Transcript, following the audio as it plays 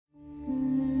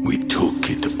We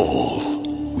took it all.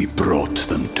 We brought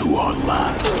them to our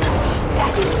land.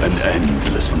 An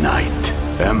endless night,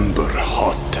 ember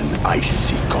hot and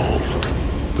icy cold.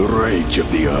 The rage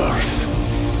of the earth.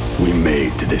 We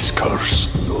made this curse.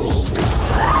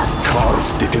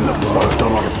 Carved it in the blood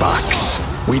on our backs.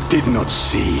 We did not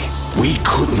see. We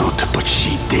could not, but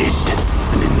she did.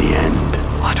 And in the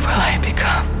end... What will I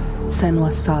become?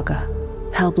 Senua's Saga.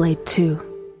 Hellblade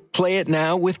 2. Play it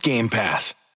now with Game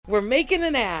Pass. We're making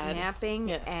an ad.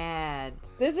 Napping ad.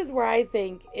 This is where I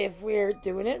think if we're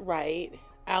doing it right,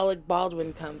 Alec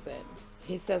Baldwin comes in.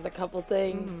 He says a couple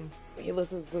things. He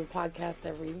listens to the podcast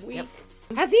every week. Yep.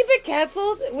 Has he been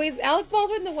canceled? Was Alec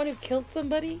Baldwin the one who killed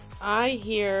somebody? I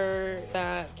hear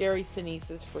that Gary Sinise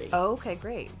is free. Oh, okay,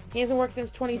 great. He hasn't worked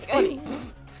since 2020.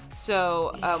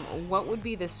 So, what would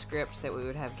be the script that we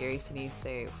would have Gary Sinise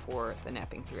say for the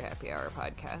Napping Through Happy Hour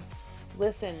podcast?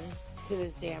 Listen to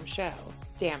this damn show.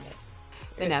 Damn it.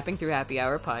 The Napping Through Happy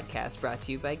Hour podcast brought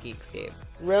to you by Geekscape.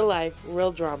 Real life,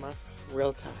 real drama,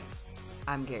 real time.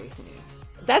 I'm Gary Sinise.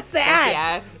 That's the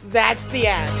ad. That's the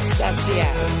ad. That's the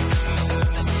ad.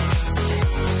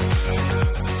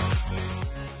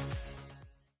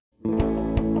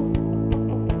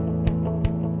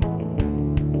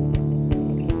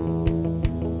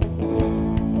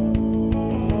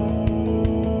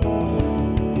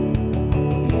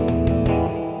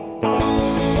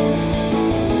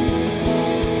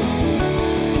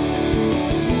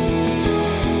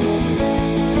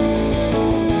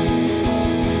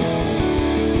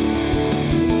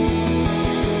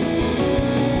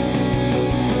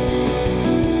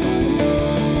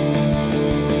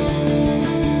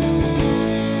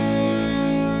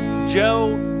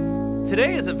 Joe,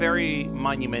 today is a very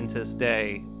monumentous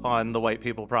day on the White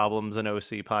People Problems and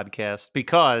OC podcast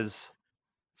because,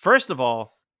 first of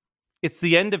all, it's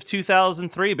the end of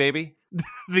 2003, baby.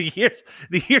 the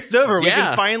year's over. We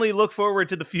can finally look forward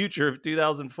to the future of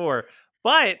 2004.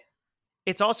 But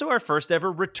it's also our first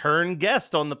ever return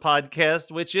guest on the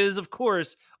podcast, which is, of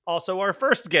course, also our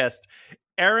first guest,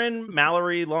 Erin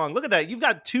Mallory Long. Look at that. You've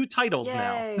got two titles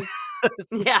now.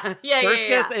 First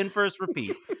guest and first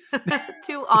repeat.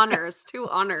 Two honors.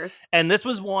 And this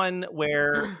was one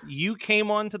where you came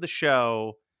onto the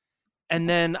show, and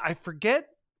then I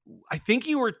think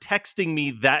you were texting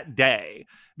me that day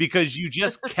because you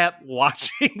just kept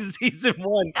watching season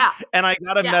 1. Yeah. And I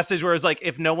got a message where it was like,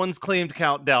 if no one's claimed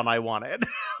Countdown, I want it.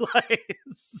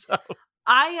 So.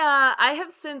 I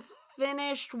have since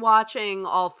finished watching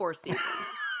all 4 seasons.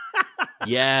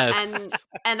 Yes.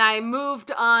 And I moved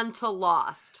on to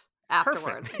Lost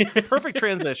afterwards. Perfect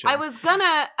transition. I was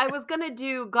gonna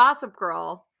do Gossip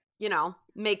Girl,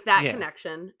 make that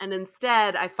connection, and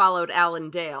instead I followed Alan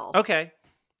Dale. Okay.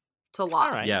 To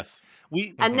Lost. Right. Yes.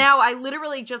 And now I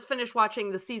literally just finished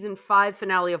watching the season 5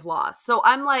 finale of Lost. So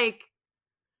I'm like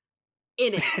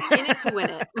in it to win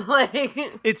it.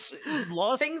 Like it's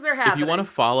Lost. Things are happening. If you want to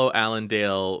follow Alan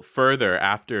Dale further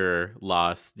after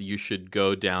Lost, you should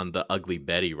go down the Ugly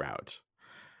Betty route.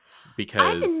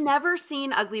 Because I've never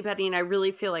seen Ugly Betty, and I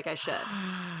really feel like I should.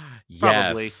 Yes.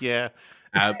 Probably, yeah.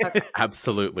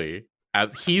 Absolutely.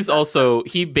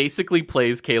 He basically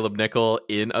plays Caleb Nickel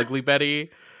in Ugly Betty.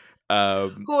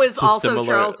 Who is also similar...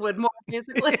 Charles Widmore,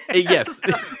 musically. Yes.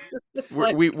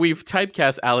 We've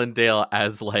typecast Alan Dale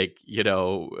as a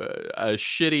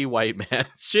shitty white man,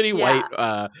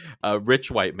 white, rich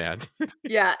white man.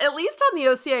 Yeah, at least on the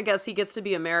OC, I guess he gets to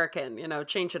be American,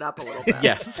 change it up a little bit.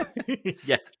 Yes.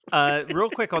 Yes. Real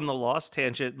quick on the Lost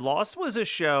tangent. Lost was a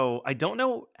show, I don't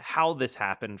know how this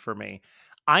happened for me.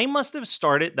 I must have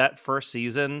started that first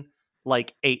season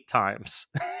 8 times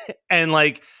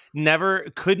and never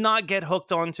could not get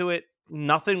hooked onto it.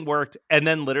 Nothing worked. And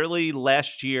then literally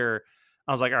last year,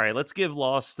 I was like, all right, let's give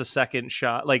Lost a second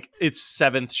shot, its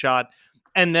 7th shot.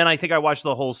 And then I think I watched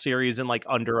the whole series in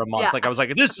under a month. Yeah. I was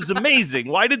like, this is amazing.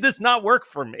 Why did this not work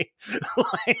for me?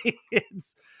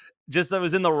 It's just, I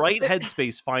was in the right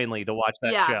headspace finally to watch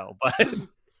that show. But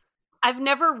I've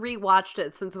never rewatched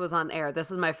it since it was on air.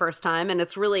 This is my first time, and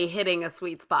it's really hitting a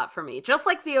sweet spot for me. Just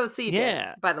like the OC did,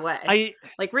 by the way.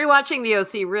 Rewatching the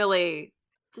OC really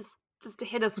just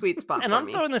hit a sweet spot for me. And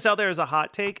I'm throwing this out there as a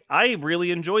hot take. I really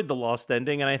enjoyed the Lost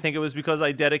ending, and I think it was because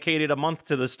I dedicated a month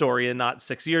to the story and not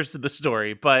 6 years to the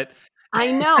story. But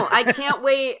I know. I can't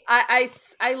wait.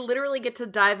 I literally get to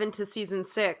dive into season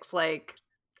 6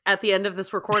 at the end of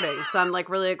this recording. So I'm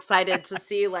really excited to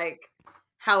see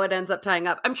how it ends up tying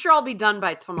up. I'm sure I'll be done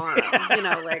by tomorrow.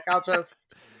 I'll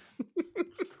just...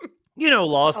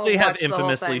 Lost, they have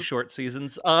infamously short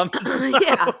seasons.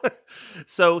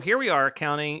 So here we are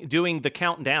doing the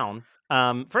countdown.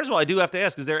 First of all, I do have to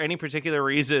ask, is there any particular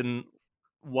reason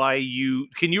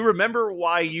can you remember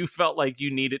why you felt like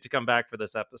you needed to come back for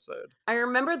this episode? I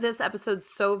remember this episode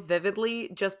so vividly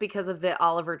just because of the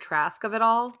Oliver Trask of it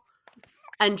all.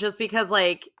 And just because,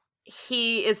 like,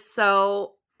 he is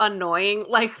so annoying,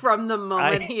 like, from the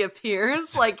moment he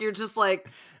appears. Like, you're just like,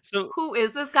 so who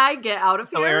is this guy? Get out of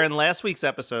here. So, Erin, last week's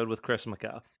episode with Chris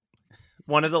McCaw,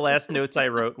 one of the last notes I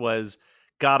wrote was,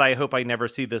 God, I hope I never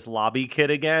see this lobby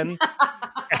kid again.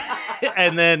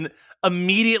 And then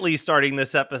immediately starting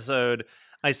this episode,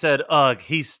 I said, ugh,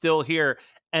 he's still here.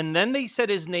 And then they said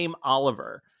his name,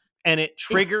 Oliver. And it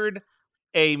triggered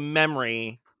a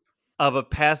memory of a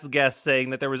past guest saying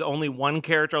that there was only one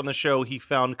character on the show he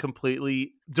found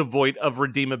completely devoid of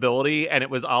redeemability, and it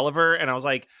was Oliver. And I was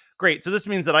like, great. So this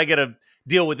means that I get to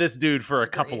deal with this dude for a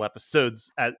couple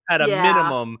episodes at a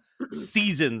minimum,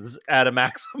 seasons at a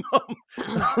maximum.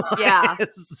 Yeah.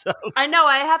 So. I know.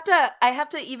 I have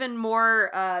to even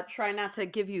more try not to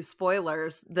give you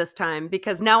spoilers this time,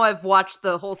 because now I've watched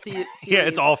the whole series. Yeah,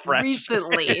 it's all fresh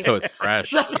recently. So it's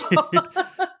fresh.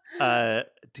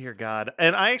 Dear God.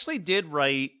 And I actually did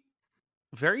write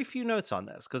very few notes on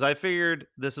this because I figured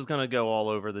this is going to go all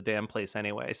over the damn place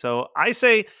anyway. So I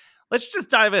say, let's just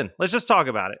dive in. Let's just talk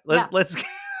about it.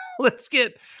 Let's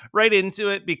get right into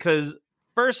it, because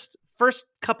first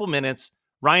couple minutes,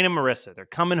 Ryan and Marissa, they're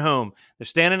coming home. They're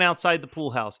standing outside the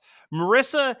pool house.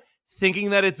 Marissa thinking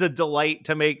that it's a delight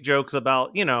to make jokes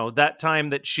about, that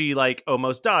time that she like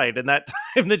almost died and that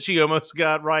time that she almost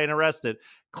got Ryan arrested.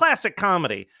 Classic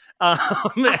comedy.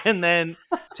 And then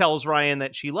tells Ryan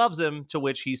that she loves him, to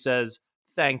which he says,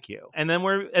 thank you. And then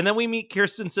we meet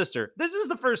Kirsten's sister. This is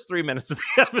the first 3 minutes of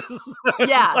the episode.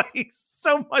 Yeah. Like,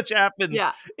 so much happens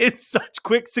in such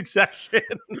quick succession.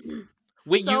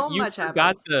 Wait, you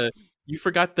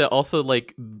forgot the also,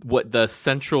 like, what the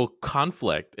central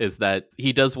conflict is, that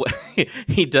he does what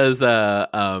he does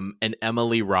an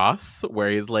Emily Ross, where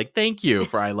he's like, thank you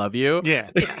for I love you. Yeah.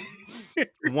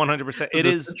 100%. So it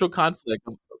is central conflict.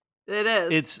 It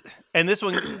is. And this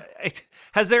one,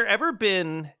 has there ever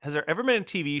been a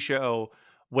TV show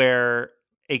where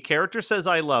a character says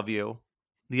I love you,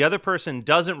 the other person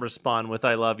doesn't respond with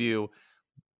I love you,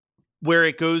 where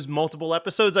it goes multiple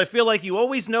episodes? I feel like you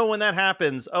always know when that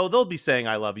happens. Oh, they'll be saying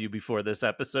I love you before this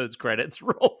episode's credits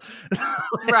roll.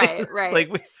 Right.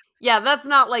 Yeah, that's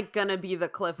not like gonna be the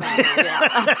cliffhanger.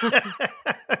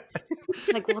 Yeah.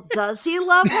 Like, well, does he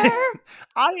love her?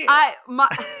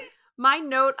 My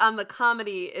note on the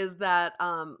comedy is that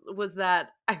was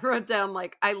that I wrote down,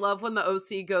 like, I love when the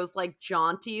OC goes like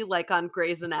jaunty, like on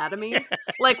Grey's Anatomy.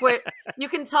 Like, where you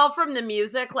can tell from the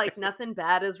music, like, nothing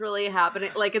bad is really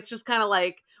happening. Like, it's just kind of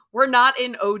like, we're not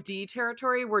in OD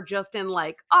territory. We're just in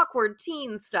like awkward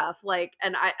teen stuff. Like,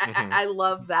 and I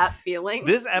love that feeling.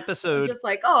 This episode, I'm just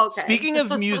like, oh, okay. Speaking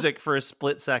of music for a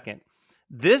split second,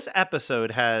 this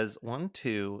episode has 1,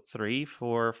 2, 3,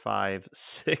 4, 5,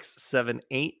 6, 7,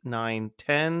 8, 9,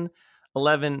 10,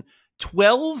 11,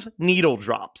 12 needle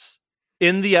drops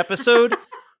in the episode.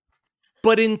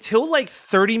 But until like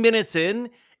 30 minutes in,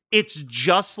 it's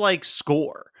just like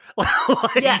score.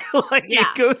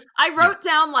 It goes. I wrote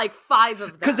down like 5 of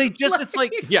them. Because it's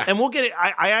like, and we'll get it.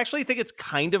 I actually think it's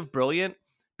kind of brilliant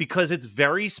because it's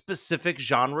very specific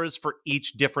genres for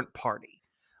each different party.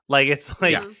 Like, it's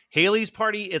like Haley's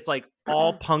party, it's like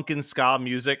all punk and ska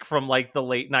music from like the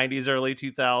late 90s, early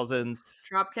 2000s.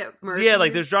 Dropkick Murphys. Yeah,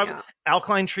 like there's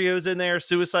Alkaline Trios in there,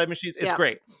 Suicide Machines. It's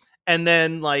great. And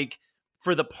then like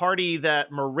for the party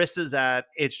that Marissa's at,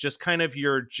 it's just kind of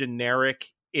your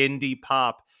generic indie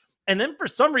pop. And then for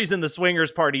some reason, the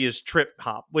swingers party is trip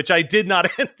hop, which I did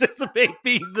not anticipate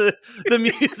being the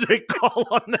music call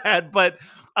on that. But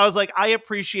I was like, I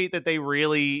appreciate that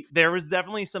there was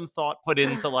definitely some thought put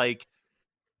into like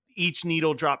each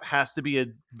needle drop has to be a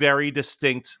very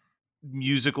distinct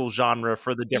musical genre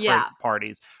for the different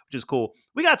parties, which is cool.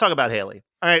 We got to talk about Haley.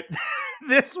 All right.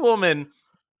 This woman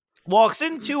walks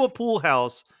into a pool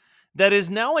house that is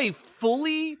now a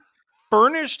fully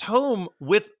furnished home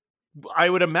with, I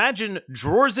would imagine,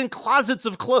 drawers and closets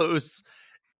of clothes.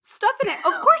 Stuff in it.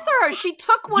 Of course there are. She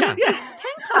took one of his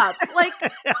tank tops. Like,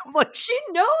 she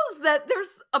knows that there's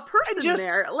a person just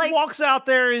there. Like, walks out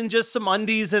there in just some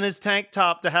undies and his tank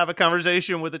top to have a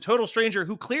conversation with a total stranger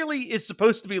who clearly is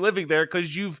supposed to be living there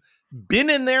because you've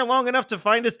been in there long enough to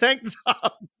find his tank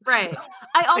top. Right.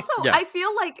 I also, I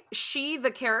feel like she,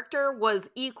 the character, was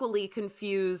equally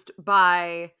confused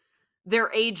by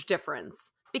their age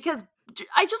difference. Because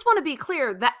I just want to be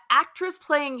clear, the actress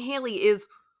playing Haley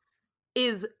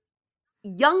is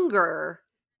younger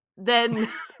than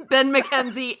Ben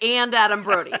McKenzie and Adam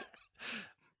Brody.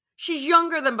 She's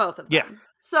younger than both of them. Yeah.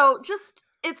 So just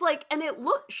it's like, and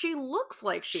she looks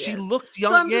like she is. looked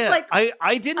young. So I'm yeah, just like,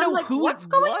 I didn't know like, who what's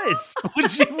it going was when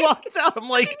she walked out. I'm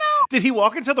like, did he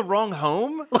walk into the wrong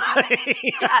home?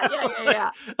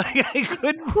 Yeah. I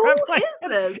couldn't. Who wrap my is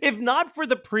head- this? If not for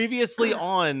the previously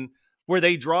on, where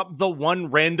they dropped the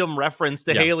one random reference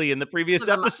to Haley in the previous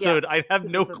episode, I have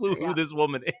no clue who this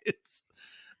woman is.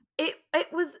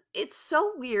 It's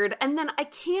so weird. And then I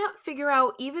can't figure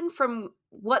out, even from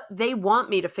what they want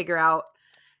me to figure out,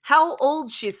 how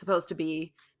old she's supposed to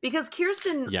be. Because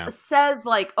Kirsten says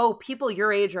like, oh, people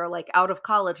your age are like out of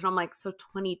college. And I'm like, so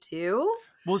 22?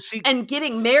 Well, and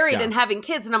getting married and having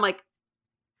kids. And I'm like,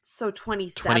 so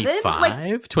 27? 25?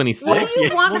 Like, 26? What do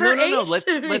you want her no. age Let's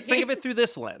to be? think of it through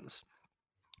this lens.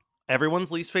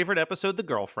 Everyone's least favorite episode, The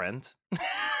Girlfriend.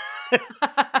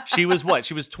 She was what?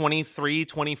 She was 23,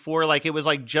 24. Like, it was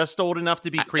like just old enough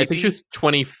to be creepy. I think she was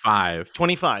 25.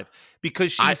 25.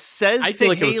 Because she says I feel to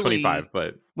like Haley, it was 25,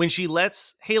 but when she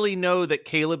lets Haley know that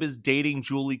Caleb is dating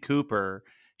Julie Cooper,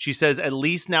 she says, at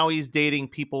least now he's dating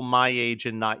people my age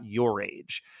and not your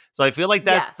age. So I feel like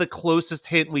that's the closest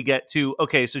hint we get to,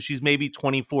 okay, so she's maybe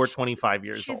 24, 25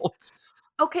 years old.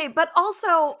 Okay, but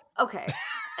also,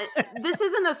 this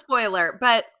isn't a spoiler,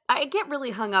 but I get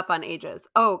really hung up on ages.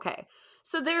 Oh, okay.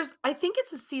 So I think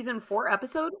it's a season 4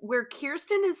 episode where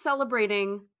Kirsten is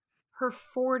celebrating her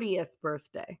 40th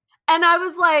birthday. And I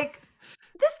was like,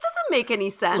 this doesn't make any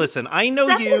sense. Listen, I know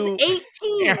Seth you. is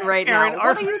 18 right Erin, now.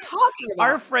 What are you talking about?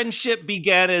 Our friendship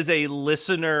began as a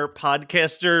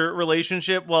listener-podcaster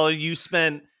relationship while you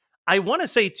spent, I want to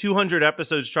say, 200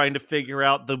 episodes trying to figure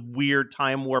out the weird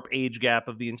time warp age gap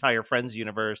of the entire Friends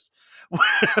universe.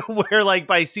 Where like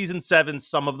by season 7,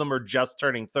 some of them are just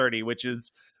turning 30, which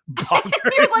is bonkers.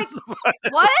 You're like,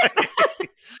 what?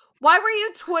 Why were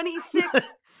you 26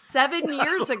 7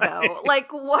 years ago?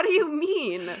 Like, what do you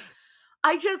mean?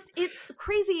 It's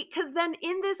crazy because then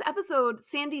in this episode,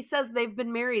 Sandy says they've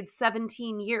been married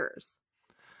 17 years.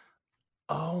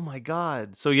 Oh my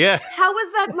God. So yeah. How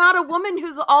is that not a woman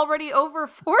who's already over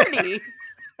 40?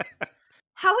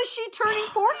 How is she turning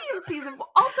 40 in season 4?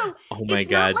 Also, oh my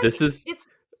God, like, it's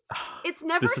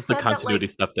never this is the said continuity that,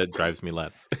 like, stuff that drives me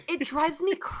nuts. It drives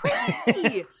me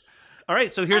crazy. All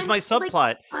right, so here's my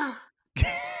subplot.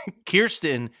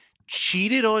 Kirsten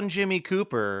cheated on Jimmy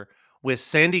Cooper with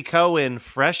Sandy Cohen,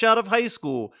 fresh out of high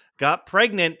school, got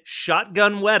pregnant,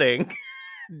 shotgun wedding.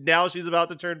 Now she's about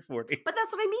to turn 40. But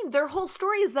that's what I mean. Their whole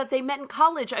story is that they met in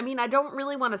college. I mean, I don't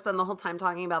really want to spend the whole time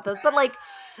talking about this, but like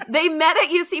they met at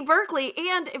UC Berkeley.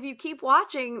 And if you keep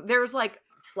watching, there's like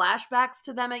flashbacks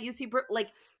to them at UC Berkeley. Like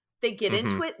they get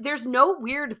into it. There's no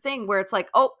weird thing where it's like,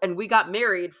 oh, and we got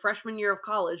married freshman year of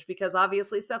college because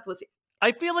obviously Seth was.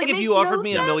 I feel like if you offered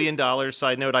me $1 million,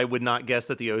 side note, I would not guess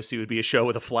that the OC would be a show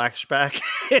with a flashback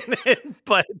in it.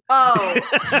 But but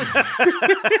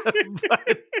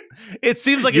it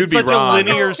seems like it's such a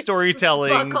linear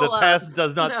storytelling. The past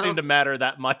does not seem to matter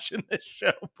that much in this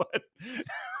show. But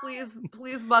please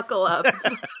buckle up.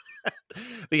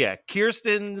 But yeah,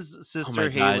 Kirsten's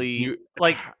sister Haley,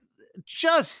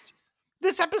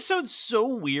 this episode's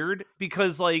so weird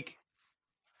because like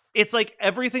it's like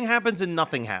everything happens and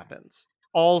nothing happens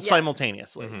all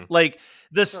simultaneously. Like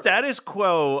the status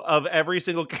quo of every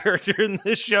single character in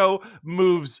this show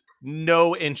moves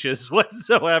no inches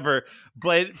whatsoever.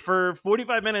 But for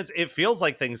 45 minutes, it feels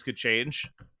like things could change.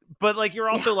 But like you're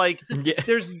also like,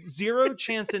 there's zero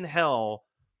chance in hell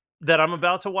that I'm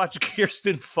about to watch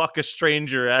Kirsten fuck a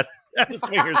stranger at a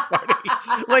swingers party.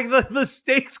 Like the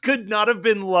stakes could not have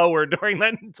been lower during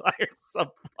that entire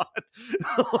subplot.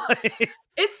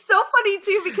 It's so funny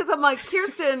too because I'm like,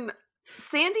 Kirsten,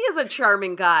 Sandy is a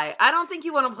charming guy. I don't think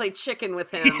you want to play chicken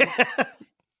with him.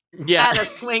 At a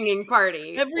swinging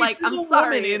party. Every single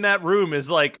woman in that room is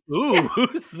like, ooh,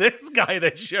 who's this guy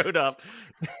that showed up?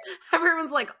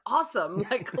 Everyone's like, awesome.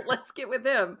 Like, let's get with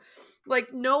him.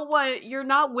 Like, no one, you're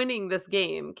not winning this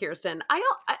game, Kirsten. I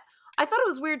thought it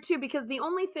was weird too because the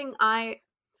only thing my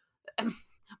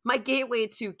gateway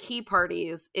to key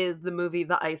parties is the movie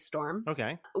The Ice Storm.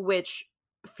 Okay. Which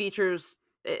features,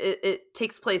 it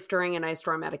takes place during an ice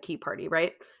storm at a key party,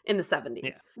 right? In the 70s.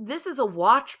 Yeah. This is a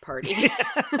watch party.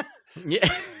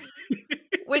 Yeah.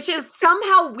 Which is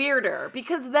somehow weirder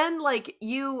because then like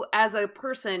you as a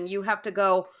person, you have to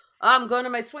go, I'm going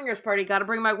to my swingers party, got to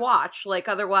bring my watch. Like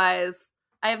otherwise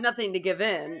I have nothing to give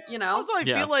in, you know? Also, I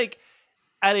feel like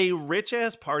at a rich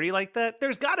ass party like that,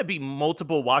 there's got to be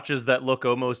multiple watches that look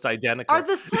almost identical. Are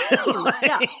the same.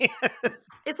 Yeah.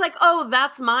 It's like, oh,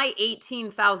 that's my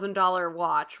 $18,000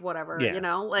 watch, whatever, Yeah. you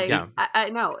know? Like, Yeah. I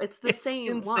know, it's the It's same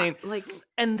insane. watch. Like,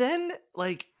 and then,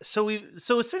 like, so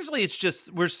essentially it's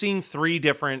just, we're seeing 3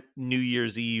 different New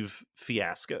Year's Eve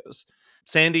fiascos.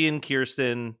 Sandy and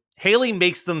Kirsten. Haley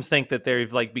makes them think that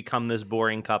they've, like, become this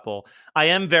boring couple. I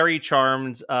am very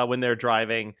charmed when they're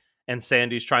driving and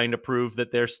Sandy's trying to prove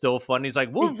that they're still fun. He's like,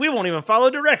 well, we won't even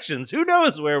follow directions. Who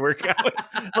knows where we're going?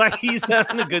 Like, he's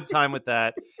having a good time with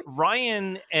that.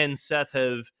 Ryan and Seth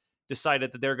have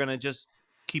decided that they're going to just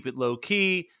keep it low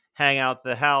key, hang out at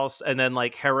the house, and then,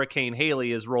 like, Hurricane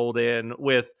Haley is rolled in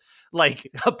with,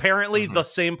 like, apparently the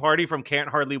same party from Can't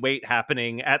Hardly Wait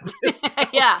happening at this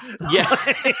yeah.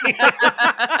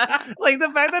 like the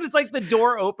fact that it's like the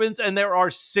door opens and there are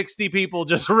 60 people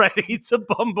just ready to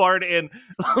bombard in.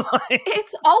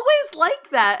 It's always like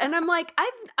that, and I'm like,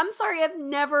 I'm sorry, I've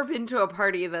never been to a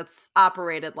party that's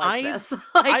operated like this.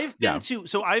 Like,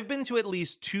 I've been to at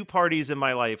least 2 parties in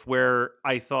my life where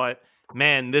I thought,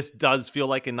 man, this does feel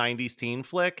like a 90s teen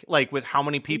flick, like with how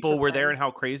many people were there and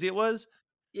how crazy it was.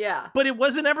 Yeah. But it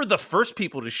wasn't ever the first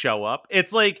people to show up.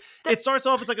 It's like, it starts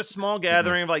off as like a small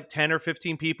gathering of like 10 or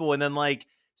 15 people. And then like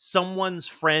someone's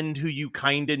friend who you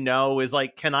kind of know is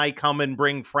like, can I come and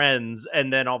bring friends?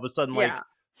 And then all of a sudden, like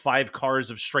 5 cars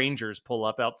of strangers pull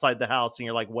up outside the house. And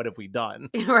you're like, what have we done?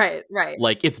 Right.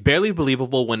 Like, it's barely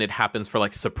believable when it happens for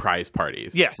like surprise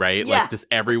parties. Yes. Right? Yeah. Like, just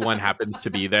everyone happens to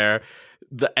be there.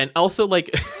 And also,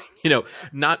 like,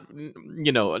 not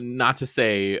to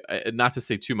say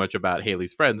too much about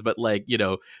Haley's friends, but like,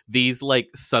 these like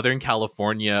Southern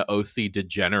California OC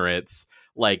degenerates,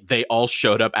 like they all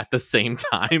showed up at the same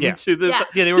time to this.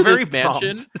 Yeah, they were very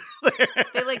mansion.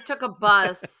 They like took a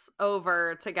bus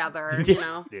over together, you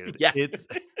know. Dude, yeah, it's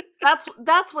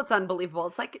that's what's unbelievable.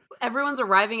 It's like everyone's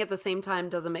arriving at the same time,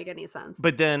 doesn't make any sense.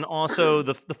 But then also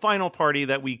the final party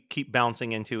that we keep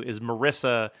bouncing into is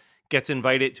Marissa gets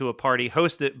invited to a party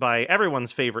hosted by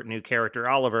everyone's favorite new character,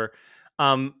 Oliver.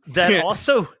 That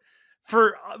also,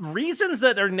 for reasons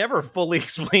that are never fully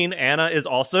explained, Anna is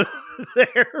also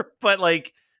there. But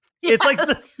like, it's like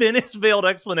the thinnest veiled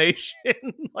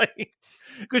explanation. Like,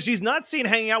 because she's not seen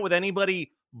hanging out with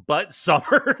anybody but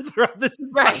Summer throughout this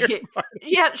entire party.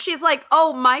 Yeah, she's like,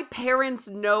 oh, my parents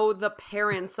know the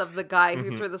parents of the guy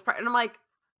who threw this party. And I'm like,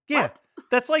 yeah,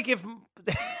 that's like if,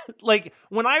 like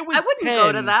when I was I wouldn't 10,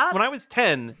 go to that. When I was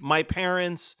 10, my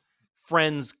parents'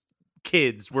 friends'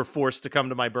 kids were forced to come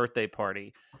to my birthday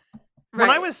party. When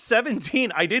I was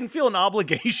 17, I didn't feel an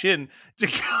obligation to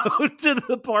go to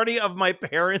the party of my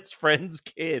parents' friend's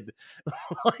kid.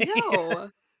 Like,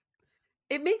 no,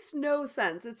 it makes no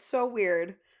sense. It's so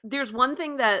weird. There's one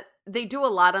thing that they do a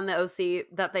lot on the OC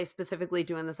that they specifically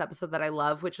do in this episode that I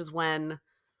love, which is when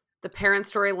the parent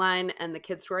storyline and the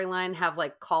kid storyline have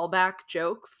like callback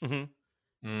jokes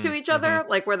to each other,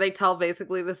 like where they tell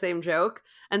basically the same joke.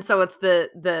 And so it's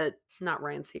the not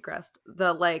Ryan Seacrest,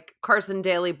 the like Carson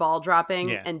Daly ball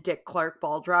dropping and Dick Clark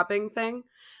ball dropping thing,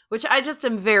 which I just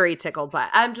am very tickled by.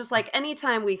 I'm just like,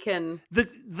 anytime we can the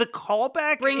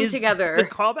callback bring together. The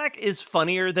callback is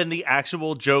funnier than the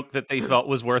actual joke that they felt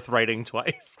was worth writing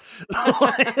twice.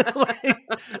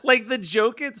 like the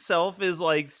joke itself is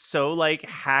like so like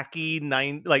hacky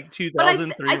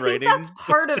 2003 I writing. think that's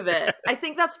part of it. I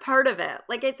think that's part of it.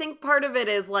 Like, I think part of it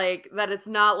is like that it's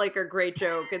not like a great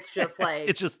joke. It's just like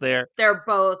it's just there. They're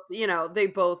both, they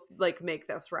both like make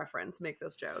this reference, make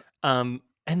this joke. And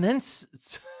then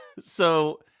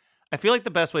so I feel like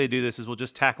the best way to do this is we'll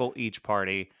just tackle each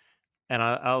party. And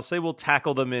I'll say we'll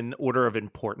tackle them in order of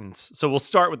importance. So we'll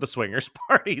start with the swingers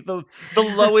party, the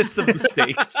lowest of the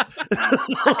stakes.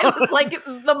 It was like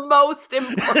the most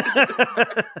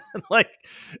important. Like,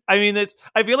 I mean,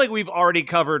 I feel like we've already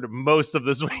covered most of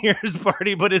the swingers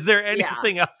party, but is there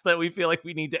anything else that we feel like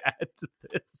we need to add to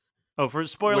this? Oh, for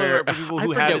spoiler alert for people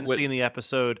who haven't seen the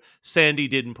episode, Sandy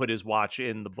didn't put his watch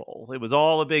in the bowl. It was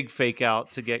all a big fake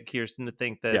out to get Kirsten to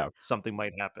think that something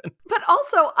might happen. But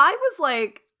also, I was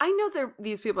like, I know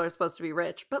these people are supposed to be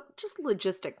rich, but just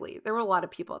logistically, there were a lot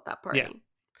of people at that party. Yeah.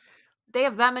 They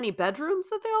have that many bedrooms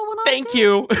that they all went on Thank to?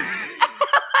 you.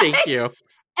 Thank you.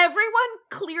 Everyone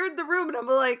cleared the room, and I'm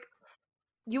like,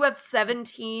 you have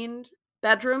 17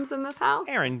 bedrooms in this house?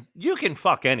 Erin, you can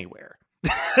fuck anywhere.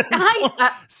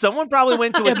 Someone probably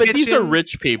went to a but kitchen. These are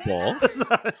rich people.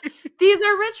 These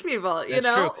are rich people, you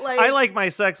know? True. I like my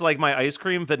sex like my ice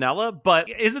cream vanilla, but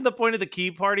isn't the point of the key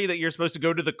party that you're supposed to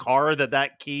go to the car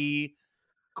that key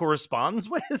corresponds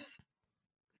with?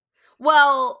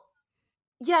 Well,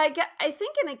 Yeah, I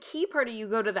think in a key party you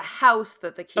go to the house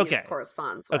that the keys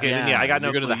corresponds with. Okay, then I got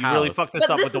no clue. You really fucked this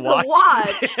up with the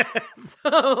watch.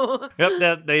 So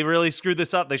yep, they really screwed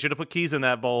this up. They should have put keys in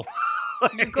that bowl.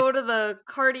 You go to the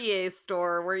Cartier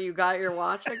store where you got your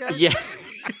watch, I guess. Yeah.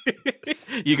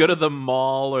 You go to the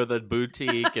mall or the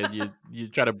boutique and you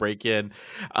try to break in.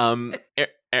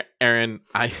 Erin,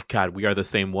 God, we are the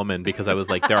same woman, because I was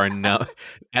like, there are no,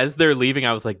 as they're leaving,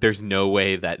 I was like, there's no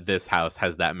way that this house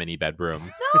has that many bedrooms.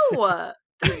 No,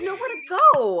 there's nowhere to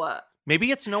go.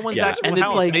 Maybe it's no one's actual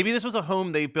house. Like, maybe this was a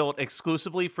home they built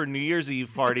exclusively for New Year's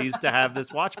Eve parties to have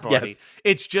this watch party. Yes.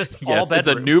 It's just all bedrooms. It's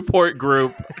a Newport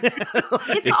group.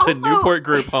 It's also a Newport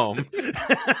group home.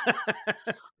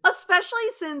 Especially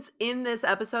since in this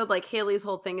episode, like, Haley's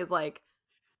whole thing is like,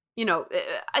 you know,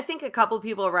 I think a couple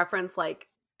people reference like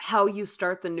how you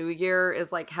start the new year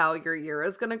is like how your year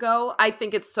is going to go. I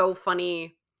think it's so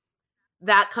funny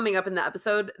that coming up in the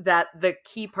episode that the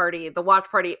key party, the watch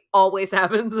party, always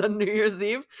happens on New Year's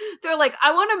Eve. They're like,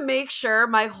 I want to make sure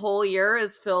my whole year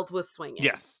is filled with swinging.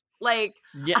 Yes. Like,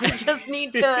 I just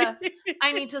need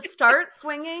to start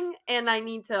swinging, and I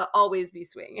need to always be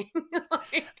swinging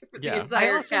like, for the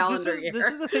entire calendar year. This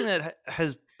is the thing that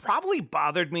has probably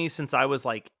bothered me since I was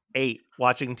like 8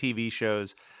 watching TV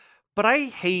shows. But I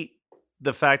hate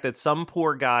the fact that some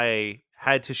poor guy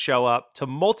had to show up to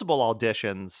multiple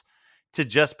auditions to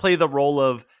just play the role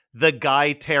of the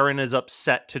guy Taryn is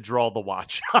upset to draw the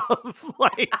watch of.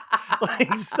 like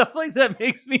stuff like that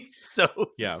makes me so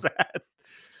sad.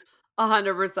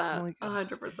 100%.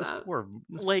 100%.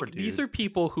 Like, these are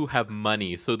people who have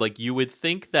money. So, like, you would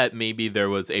think that maybe there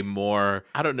was a more,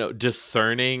 I don't know,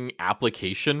 discerning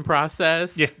application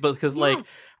process. Yeah. Because, like,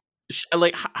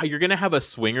 you're gonna have a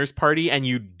swingers party and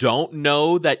you don't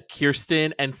know that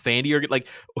Kirsten and Sandy are like,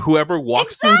 whoever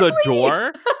walks through the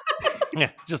door.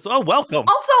 Yeah, just welcome.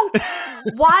 Also,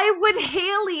 why would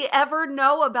Haley ever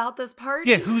know about this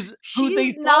party? Yeah, who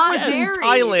they thought was in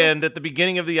Thailand at the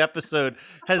beginning of the episode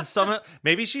has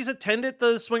maybe she's attended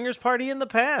the swingers party in the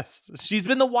past. She's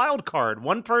been the wild card.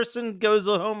 One person goes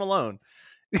home alone.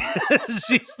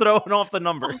 She's throwing off the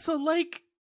numbers. Also, like,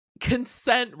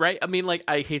 consent, right? I mean, like,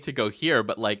 I hate to go here,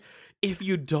 but like, if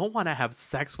you don't want to have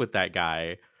sex with that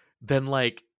guy, then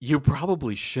like, you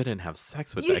probably shouldn't have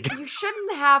sex with that guy. You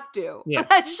shouldn't have to. Yeah.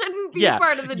 That shouldn't be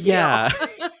part of the deal. Yeah.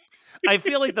 I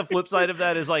feel like the flip side of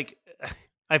that is like,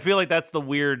 I feel like that's the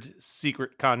weird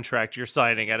secret contract you're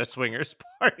signing at a swingers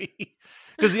party.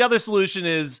 Because the other solution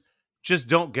is just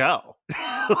don't go.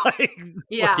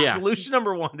 Solution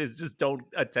number 1 is just don't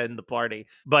attend the party.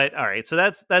 But all right, so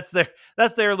that's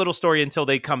their little story until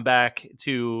they come back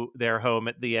to their home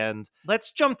at the end. Let's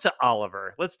jump to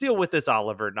Oliver. Let's deal with this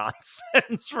Oliver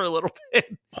nonsense for a little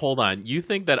bit. Hold on. You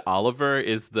think that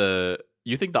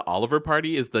you think the Oliver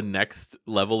party is the next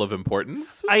level of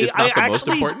importance? I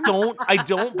actually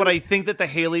don't, but I think that the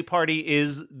Haley party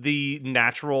is the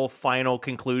natural final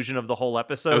conclusion of the whole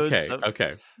episode.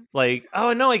 Okay. Like,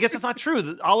 oh no, I guess it's not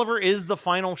true. Oliver is the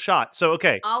final shot. So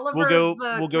Oliver's we'll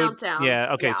the go countdown.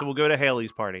 Yeah, okay, so we'll go to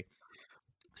Haley's party.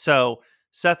 So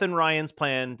Seth and Ryan's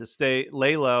plan to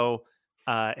lay low.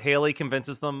 Haley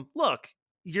convinces them, look,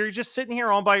 you're just sitting here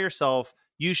all by yourself.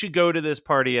 You should go to this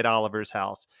party at Oliver's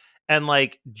house. And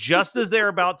like, just as they're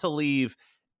about to leave,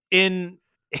 in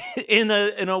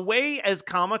a way as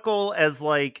comical as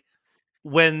like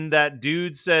when that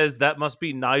dude says that must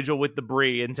be Nigel with the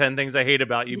brie in 10 Things I Hate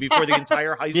About You before the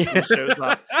entire high school shows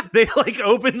up. They like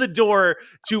open the door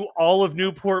to all of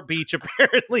Newport Beach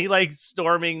apparently like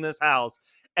storming this house,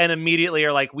 and immediately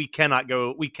are like, we cannot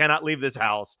leave this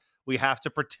house. We have to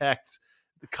protect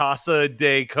Casa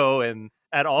de Cohen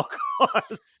at all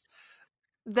costs.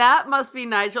 That must be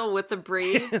Nigel with the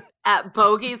brie at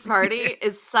Bogey's party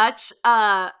is such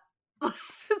a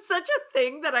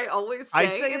thing that I always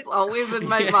say. It's always in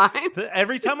my mind.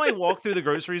 Every time I walk through the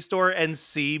grocery store and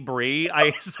see brie,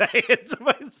 I say it to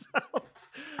myself.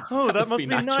 Oh, that must be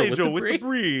Nigel with the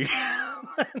brie.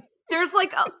 There's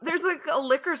a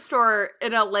liquor store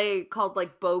in LA called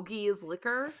like Bogey's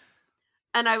Liquor.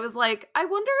 And I was like, I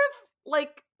wonder if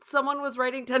like someone was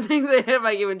writing 10 Things I Hate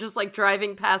About You and just like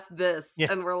driving past this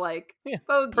and we're like,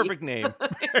 Bogey. Perfect name.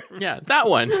 Yeah, that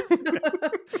one.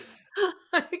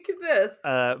 Like this.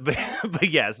 But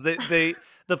yes, the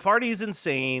party's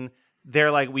insane. They're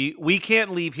like, we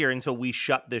can't leave here until we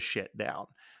shut this shit down.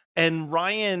 And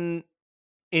Ryan,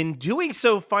 in doing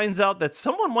so, finds out that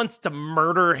someone wants to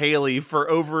murder Haley for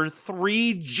over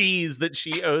 3 G's that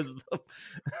she owes them.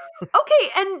 Okay,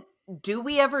 and do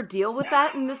we ever deal with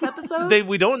that in this episode?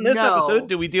 We don't in this episode.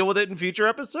 Do we deal with it in future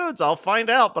episodes? I'll find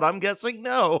out, but I'm guessing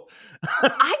no.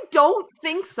 I don't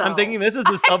think so. I'm thinking this is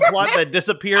a subplot that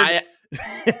disappeared.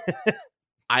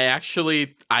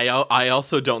 I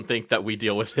also don't think that we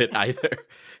deal with it either.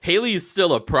 Haley's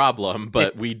still a problem,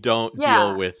 but we don't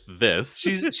deal with this.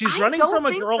 She's running from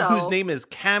a girl whose name is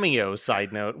Cameo,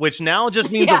 side note, which now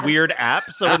just means a weird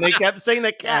app. So when they kept saying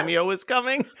that Cameo was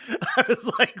coming, I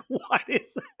was like, what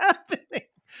is happening?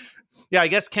 Yeah, I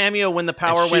guess Cameo, when the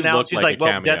power went out, she's like,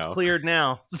 well, debt's cleared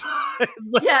now.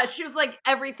 So yeah, she was like,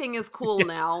 everything is cool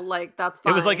now. Like, that's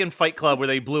fine. It was like in Fight Club where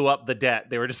they blew up the debt.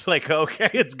 They were just like,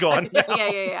 okay, it's gone now.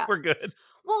 Yeah. We're good.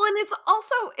 Well, and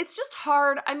it's just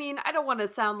hard. I mean, I don't want to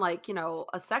sound like, a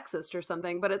sexist or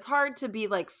something, but it's hard to be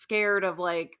like scared of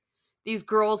like these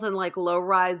girls in like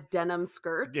low-rise denim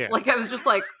skirts. Yeah. Like, I was just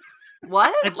like,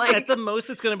 what? At the most,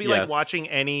 it's going to be like watching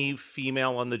any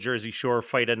female on the Jersey Shore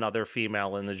fight another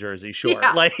female in the Jersey Shore.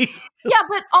 Yeah. Yeah,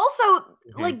 but also,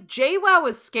 like, JWoww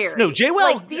is scary. No, JWoww,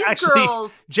 like, these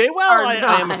girls JWoww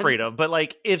I am afraid of. But,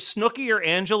 like, if Snooki or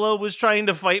Angela was trying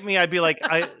to fight me, I'd be like,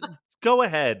 go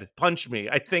ahead, punch me.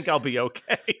 I think I'll be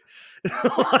okay.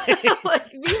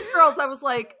 Like, these girls, I was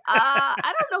like,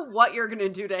 I don't know what you're going to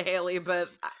do to Haley, but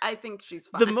I think she's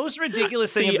fine. The most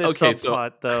ridiculous thing of this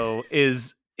subplot, though,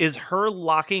 is her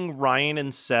locking Ryan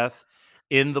and Seth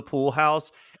in the pool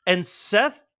house, and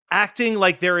Seth acting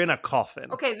like they're in a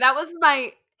coffin. Okay, that was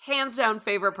my hands down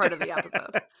favorite part of the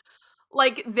episode.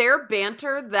 Like, their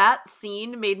banter, that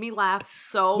scene made me laugh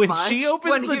so much. When she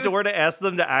opens the door to ask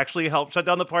them to actually help shut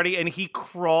down the party, and he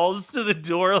crawls to the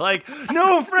door like,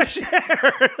 no, fresh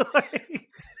air!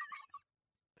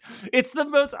 It's the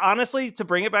most, honestly, to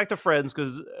bring it back to Friends,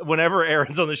 because whenever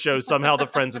Erin's on the show, somehow the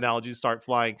Friends analogies start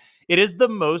flying. It is the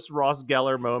most Ross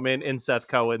Geller moment in Seth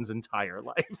Cohen's entire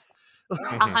life.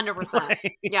 100%.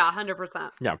 Yeah, 100%.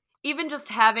 Yeah. Even just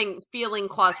feeling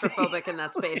claustrophobic in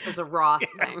that space is a Ross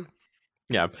thing.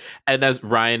 Yeah. And as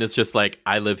Ryan is just like,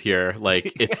 I live here.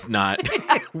 Like, it's not,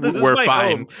 we're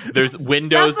fine. Home. There's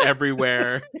windows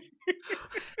everywhere.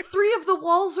 3 of the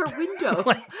walls are windows.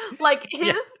 Like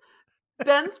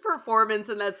Ben's performance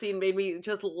in that scene made me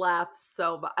just laugh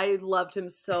so much. I loved him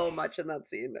so much in that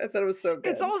scene. I thought it was so good.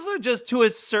 It's also just, to a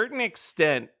certain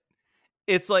extent,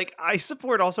 it's like, I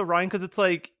support also Ryan, because it's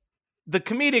like, the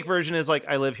comedic version is like,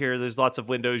 I live here, there's lots of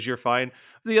windows, you're fine.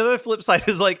 The other flip side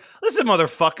is like, listen,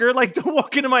 motherfucker, like, don't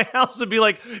walk into my house and be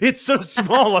like, it's so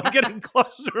small, I'm getting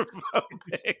claustrophobic.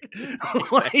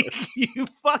 Like, you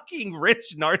fucking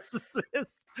rich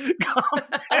narcissist.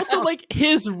 Also, like,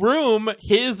 his room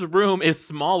is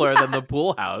smaller than the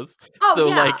pool house.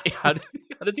 Like, how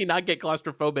does he not get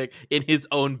claustrophobic in his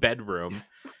own bedroom?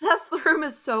 Seth's room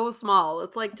is so small.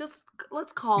 It's like, just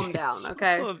let's calm down,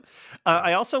 okay?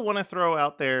 I also want to throw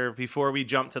out there, before we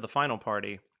jump to the final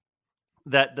party,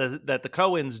 that the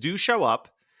Cohens do show up,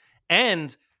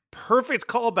 and perfect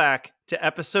callback to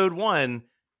episode 1.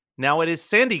 Now it is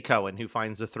Sandy Cohen who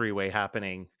finds a 3-way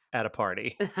happening at a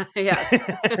party. Yes.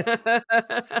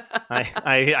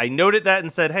 I noted that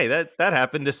and said, hey, that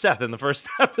happened to Seth in the first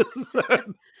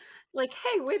episode. Like,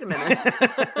 hey, wait a minute.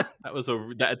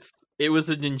 It was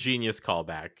an ingenious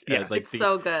callback. Yeah, it's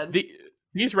so good.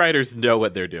 These writers know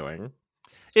what they're doing.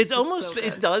 It's almost,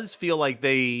 it does feel like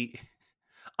they,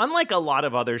 unlike a lot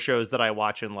of other shows that I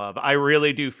watch and love, I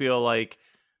really do feel like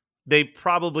they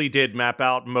probably did map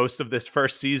out most of this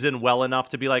first season well enough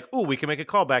to be like, oh, we can make a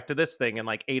callback to this thing in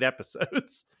like 8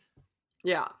 episodes.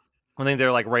 Yeah. I think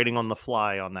they're like writing on the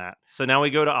fly on that. So now we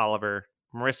go to Oliver.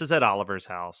 Marissa's at Oliver's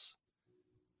house.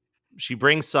 She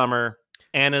brings Summer.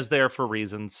 Anna's there for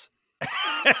reasons.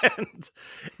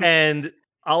 and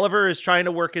Oliver is trying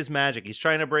to work his magic. He's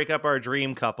trying to break up our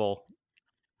dream couple.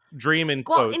 Dream in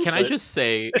quotes. Can I just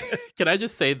say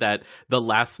that the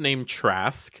last name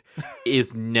Trask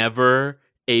is never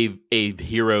a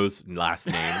hero's last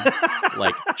name.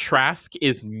 Like, Trask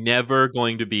is never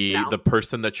going to be the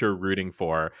person that you're rooting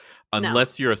for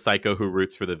unless you're a psycho who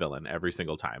roots for the villain every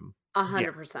single time.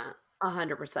 100%.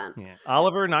 100%. Yeah.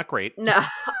 Oliver, not great. No,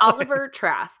 Oliver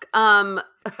Trask.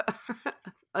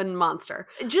 A monster.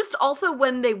 Just also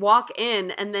when they walk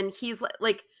in and then he's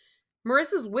like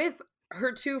Marissa's with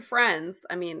her 2 friends.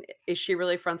 I mean, is she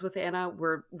really friends with Anna?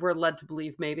 We're led to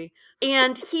believe maybe.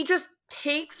 And he just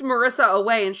takes Marissa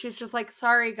away and she's just like,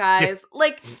 sorry guys.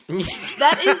 Like,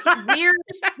 that is weird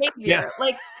behavior. Yeah.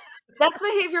 Like, that's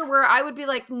behavior where I would be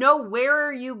like, no, where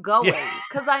are you going?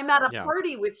 Because I'm at a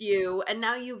party with you and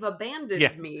now you've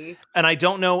abandoned me. And I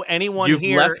don't know anyone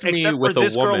here except for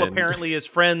this girl apparently is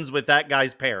friends with that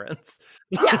guy's parents.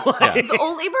 Yeah. The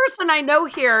only person I know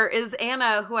here is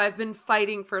Anna, who I've been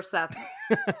fighting for Seth.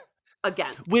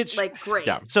 against. Which, like, great.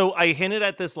 Yeah. So I hinted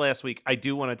at this last week. I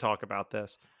do want to talk about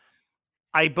this.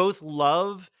 I both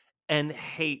love and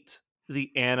hate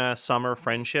the Anna Summer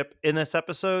friendship in this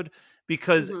episode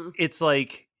because it's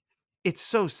like, it's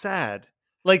so sad.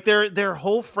 Like their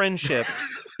whole friendship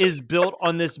is built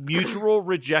on this mutual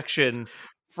rejection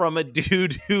from a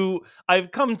dude who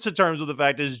I've come to terms with the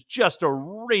fact is just a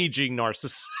raging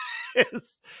narcissist.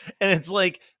 And it's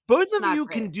like, both of you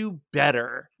can do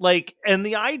better. Like, and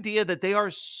the idea that they are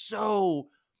so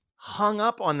hung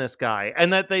up on this guy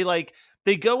and that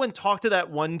they go and talk to that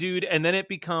one dude, and then it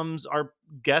becomes, our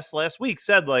guest last week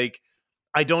said, like,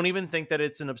 I don't even think that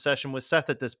it's an obsession with Seth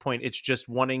at this point. It's just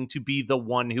wanting to be the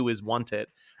one who is wanted.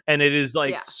 And it is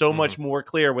like so much more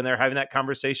clear when they're having that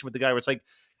conversation with the guy where it's like,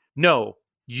 no,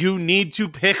 you need to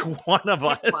pick one of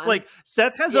us. Like,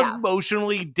 Seth has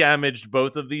emotionally damaged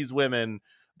both of these women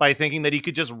by thinking that he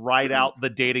could just ride out the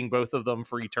dating both of them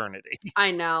for eternity.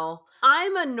 I know.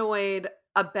 I'm annoyed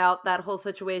about that whole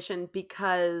situation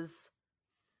because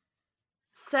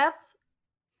Seth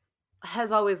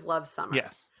has always loved Summer.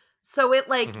 Yes. So it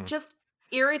just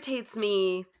irritates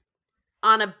me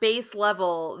on a base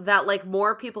level that like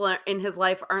more people in his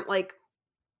life aren't like,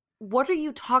 what are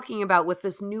you talking about with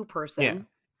this new person?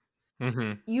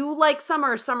 Yeah. You like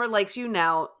Summer likes you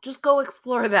now. Just go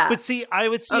explore that. But see, I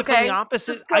would see it from the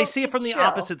opposite. I see it from the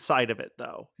opposite side of it,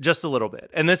 though, just a little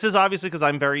bit. And this is obviously because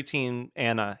I'm very team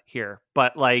Anna here.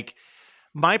 But like,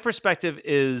 my perspective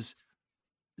is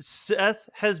Seth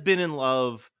has been in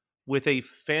love with a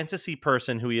fantasy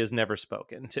person who he has never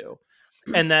spoken to.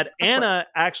 And that Anna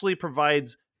actually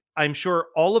provides, I'm sure,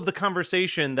 all of the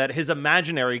conversation that his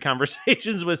imaginary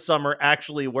conversations with Summer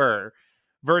actually were.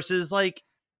 Versus like,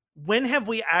 when have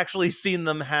we actually seen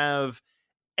them have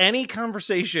any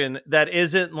conversation that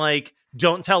isn't like,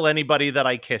 don't tell anybody that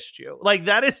I kissed you? Like,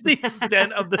 that is the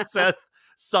extent of the Seth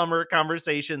Summer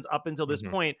conversations up until this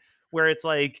point, where it's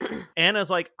like, Anna's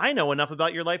like, I know enough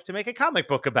about your life to make a comic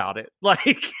book about it.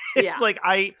 Like, it's like,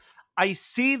 I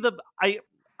see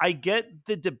I get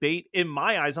the debate in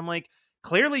my eyes. I'm like,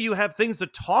 clearly you have things to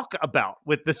talk about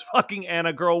with this fucking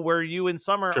Anna girl, where you and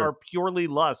Summer are purely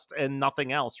lust and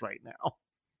nothing else right now.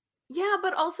 Yeah,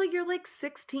 but also you're like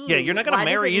 16. Yeah, you're not going to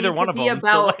marry either one of them. About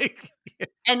so like,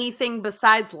 anything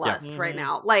besides lust right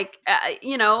now. Like,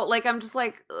 you know, like I'm just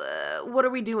like, what are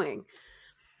we doing?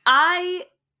 I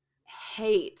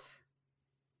hate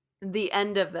the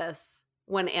end of this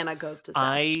when Anna goes to Seth.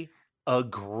 I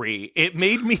agree. It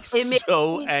made me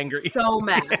so angry. So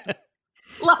mad.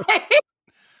 Like,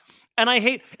 and I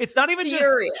hate, it's not even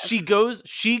furious. Just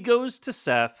she goes to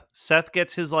Seth. Seth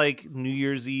gets his like New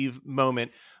Year's Eve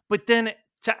moment. But then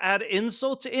to add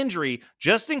insult to injury,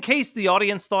 just in case the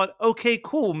audience thought, okay,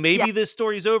 cool, maybe this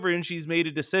story's over and she's made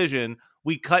a decision,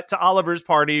 we cut to Oliver's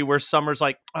party where Summer's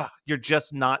like, oh, you're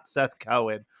just not Seth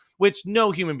Cohen, which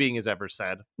no human being has ever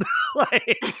said.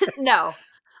 Like, no.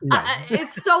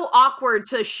 It's so awkward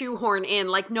to shoehorn in.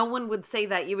 Like, no one would say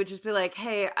that. You would just be like,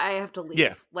 hey, I have to leave.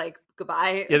 Yeah. Like,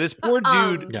 goodbye. Yeah, this poor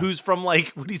dude who's from like,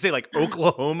 what do you say, like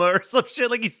Oklahoma or some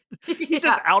shit? Like he's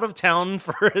just out of town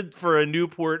for a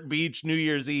Newport Beach New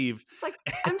Year's Eve. It's like,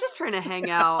 I'm just trying to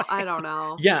hang out. I don't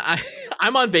know. Yeah,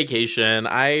 I'm on vacation.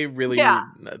 I really, that's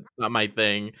not my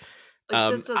thing.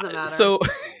 Like, this doesn't matter. So,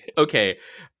 okay,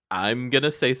 I'm going to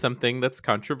say something that's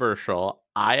controversial.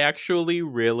 I actually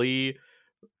really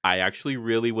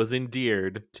was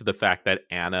endeared to the fact that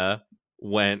Anna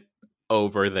went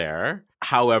over there.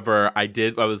 However, I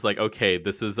was like, okay,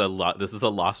 this is a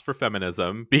loss for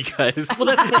feminism because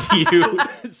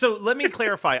So let me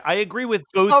clarify. I agree with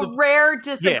both. A rare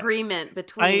disagreement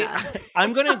between us.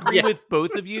 I'm going to agree with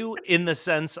both of you in the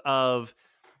sense of,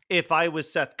 if I was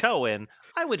Seth Cohen,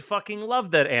 I would fucking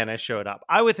love that Anna showed up.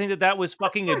 I would think that was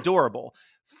fucking adorable.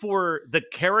 For the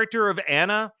character of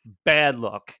Anna, bad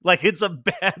look. Like, it's a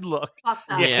bad look.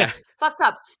 Fucked up. Yeah. Fucked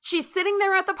up. She's sitting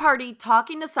there at the party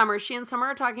talking to Summer. She and Summer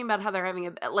are talking about how they're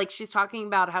having she's talking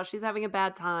about how she's having a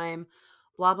bad time.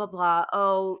 Blah, blah, blah.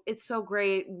 Oh, it's so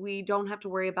great. We don't have to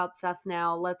worry about Seth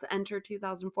now. Let's enter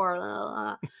 2004. Blah,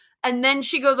 blah. And then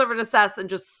she goes over to Seth and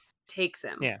just takes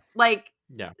him. Yeah. Like,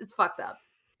 it's fucked up.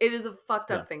 It is a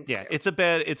fucked up thing to do. It's a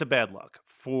bad look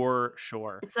for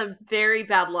sure. It's a very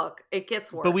bad look. It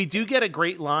gets worse. But we do get a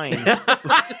great line.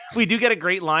 We do get a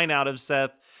great line out of Seth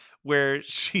where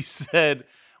she said,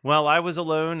 well, I was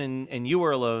alone and you were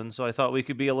alone, so I thought we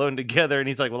could be alone together. And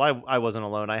he's like, well, I wasn't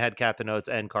alone. I had Captain Oates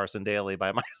and Carson Daly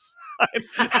by my side.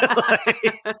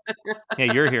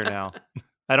 Yeah, you're here now.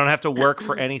 I don't have to work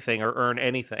for anything or earn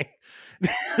anything.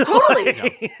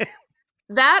 Totally.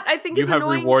 That I think you is have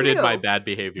annoying rewarded too. my bad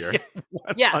behavior.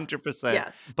 Yeah, 100%.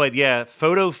 Yes. But yeah,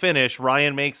 photo finish.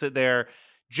 Ryan makes it there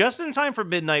just in time for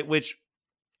midnight, which,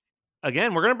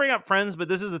 again, we're going to bring up Friends, but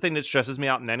this is the thing that stresses me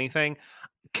out in anything.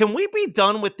 Can we be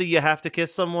done with the you have to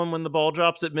kiss someone when the ball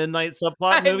drops at midnight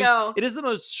subplot in movies? Know. It is the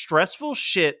most stressful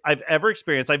shit I've ever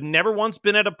experienced. I've never once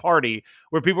been at a party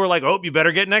where people were like, oh, you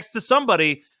better get next to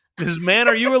somebody. Because, man,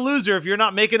 are you a loser if you're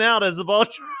not making out as the ball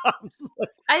drops?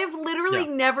 I have literally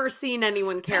never seen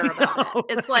anyone care about it.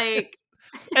 It's like...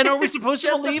 And are we supposed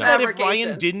to believe that if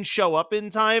Ryan didn't show up in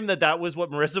time, that was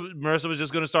what Marissa was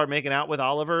just going to start making out with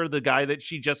Oliver, the guy that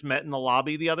she just met in the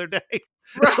lobby the other day?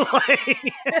 Right.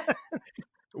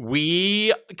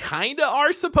 We kind of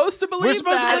are supposed to believe that.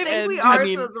 I think we are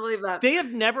supposed to believe that. They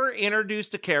have never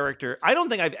introduced a character. I don't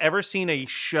think I've ever seen a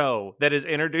show that has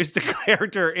introduced a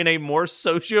character in a more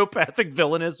sociopathic,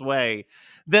 villainous way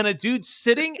than a dude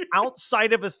sitting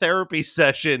outside of a therapy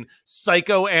session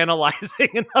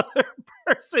psychoanalyzing another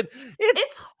person.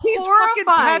 It's he's horrifying. Fucking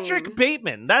Patrick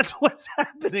Bateman. That's what's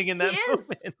happening in that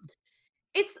moment.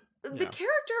 It's the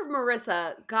character of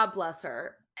Marissa, God bless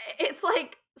her. It's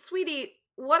like, sweetie,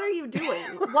 what are you doing?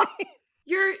 What?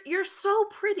 You're so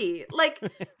pretty. Like,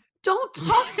 don't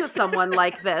talk to someone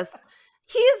like this.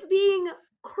 He's being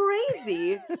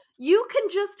crazy. You can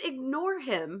just ignore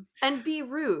him and be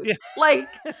rude. Yeah. Like,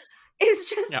 it's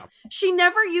just, she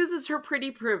never uses her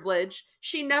pretty privilege.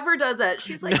 She never does that.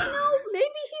 She's like, no, maybe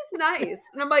he's nice.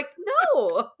 And I'm like,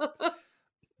 no.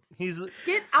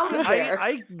 Get out of there.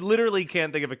 I literally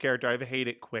can't think of a character I've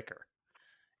hated quicker.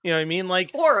 You know what I mean?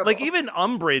 Like, horrible. Like even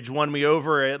Umbridge won me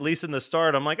over, at least in the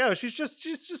start. I'm like, oh, she's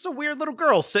just a weird little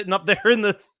girl sitting up there in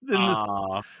the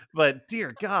but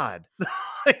dear God.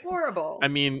 Horrible. I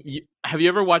mean, have you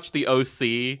ever watched the OC?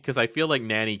 Because I feel like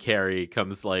Nanny Carey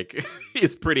comes like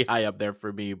is pretty high up there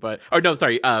for me. But One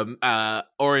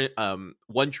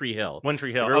Tree Hill. One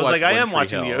Tree Hill. I was like, I am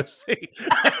watching the OC.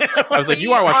 I was like,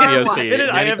 you are watching the OC.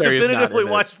 I have definitively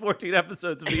watched 14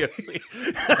 episodes of the OC.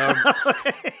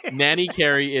 Nanny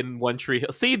Carey in One Tree Hill.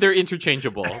 See, they're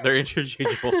interchangeable. They're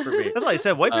interchangeable for me. That's why I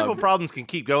said white people problems can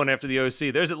keep going after the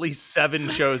OC. There's at least 7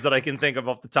 shows that I can think of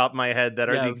off the top of my head that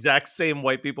are the exact same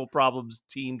white people problems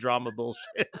teen drama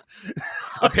bullshit.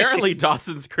 Apparently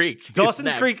Dawson's Creek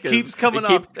keeps coming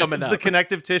up. It's the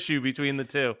connective tissue between the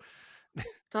two.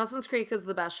 Dawson's Creek is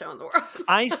the best show in the world.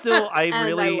 I've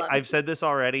said this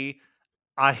already.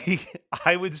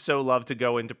 I would so love to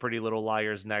go into Pretty Little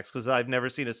Liars next because I've never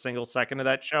seen a single second of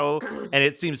that show and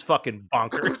it seems fucking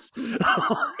bonkers.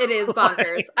 It is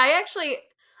bonkers. I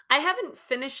haven't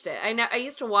finished it. I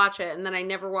used to watch it and then I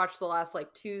never watched the last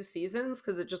 2 seasons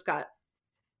because it just got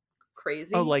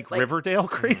crazy. Oh, like Riverdale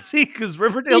crazy? Because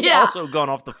Riverdale's also gone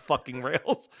off the fucking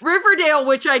rails. Riverdale,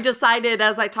 which I decided,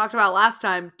 as I talked about last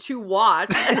time, to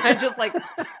watch. And I just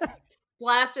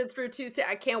blasted through 2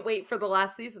 I can't wait for the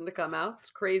last season to come out. It's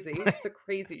crazy. It's a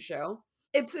crazy show.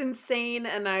 It's insane,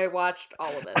 and I watched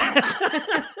all of it.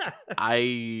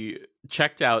 I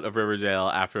checked out of Riverdale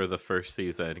after the first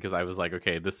season because I was like,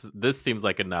 okay, this seems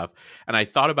like enough. And I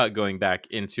thought about going back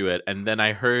into it, and then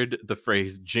I heard the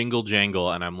phrase jingle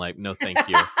jangle, and I'm like, no, thank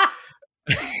you.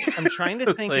 I'm trying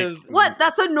to think of... What?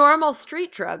 That's a normal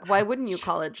street drug. Why wouldn't you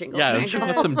call it jingle jangle?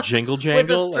 Yeah, some jingle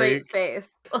jangle. With a straight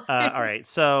face. All right,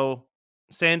 so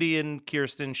Sandy and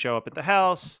Kirsten show up at the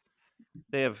house.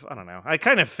 They have, I don't know, I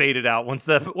kind of faded out once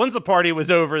the party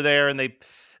was over there, and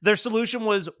their solution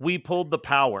was we pulled the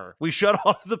power. We shut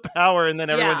off the power, and then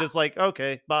everyone just like,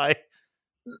 okay, bye.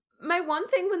 My one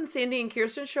thing when Sandy and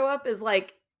Kirsten show up is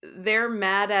they're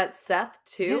mad at Seth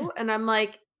too, and I'm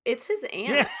like, it's his aunt.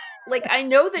 Yeah. I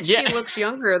know that she looks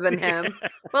younger than him,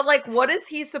 but what is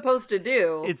he supposed to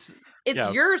do?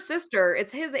 It's your sister.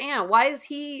 It's his aunt. Why is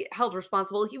he held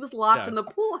responsible? He was locked in the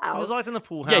pool house. He was locked in the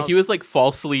pool house. Yeah, he was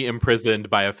falsely imprisoned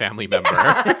by a family member.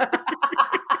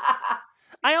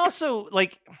 I also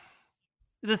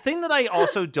the thing that I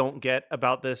also don't get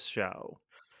about this show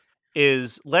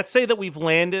is, let's say that we've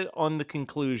landed on the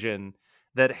conclusion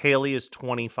that Haley is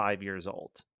 25 years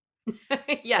old.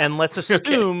 Yes. And let's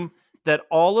assume that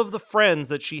all of the friends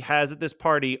that she has at this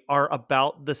party are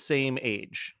about the same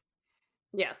age.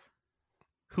 Yes.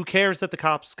 Who cares that the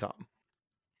cops come?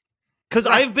 Because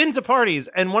I've been to parties,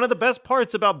 and one of the best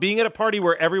parts about being at a party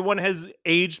where everyone has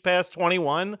aged past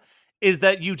 21 is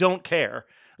that you don't care.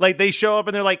 They show up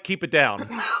and they're like, keep it down.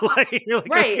 You're like,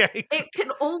 right. Okay. It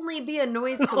can only be a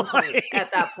noise complaint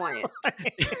at that point.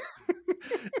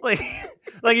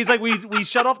 He's like, we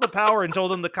shut off the power and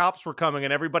told them the cops were coming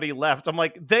and everybody left. I'm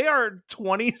like, they are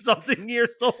 20-something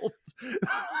years old.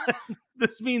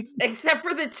 This means... Except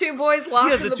for the 2 boys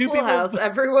locked in the pool house.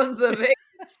 Everyone's of age.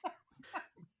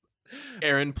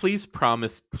 Erin, please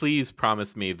promise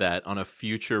me that on a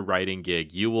future writing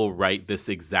gig, you will write this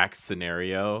exact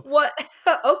scenario. What?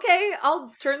 Okay,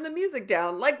 I'll turn the music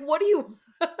down. Like, what do you...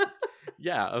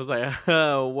 Yeah, I was like,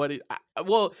 what?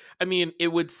 Well, I mean, it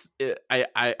would.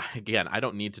 Again, I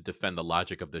don't need to defend the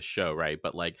logic of this show, right?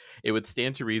 But like, it would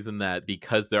stand to reason that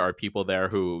because there are people there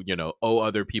who, owe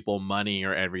other people money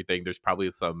or everything, there's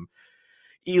probably some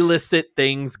illicit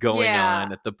things going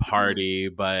on at the party.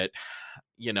 But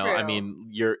I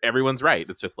mean, everyone's right.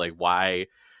 It's just like, why?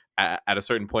 At a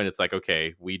certain point, it's like,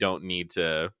 okay, we don't need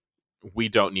to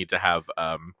have.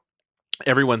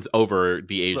 Everyone's over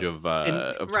the age of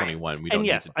 21. We don't. And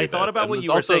yes, I thought about what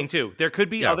you were saying too. There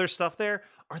could be other stuff there.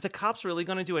 Are the cops really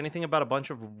going to do anything about a bunch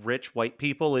of rich white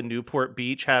people in Newport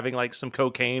Beach having like some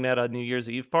cocaine at a New Year's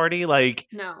Eve party? Like,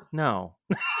 no.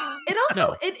 It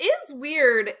also it is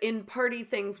weird in party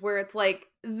things where it's like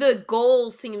the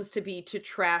goal seems to be to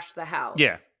trash the house.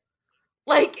 Yeah.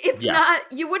 Like, it's not,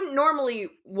 you wouldn't normally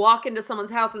walk into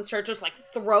someone's house and start just like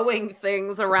throwing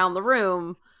things around the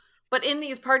room. But in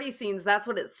these party scenes, that's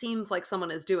what it seems like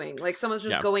someone is doing. Like, someone's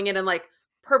just going in and, like,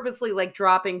 purposely, like,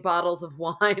 dropping bottles of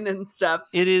wine and stuff.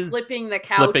 It is flipping the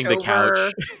couch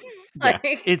over. Like,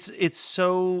 it's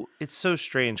so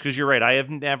strange because you're right. I've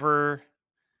never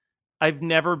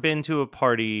been to a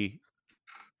party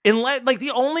unless, like,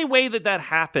 the only way that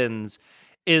happens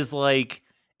is like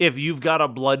if you've got a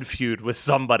blood feud with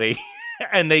somebody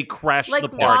and they crash the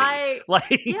party.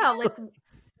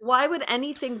 Why would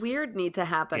anything weird need to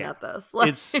happen at this? Like,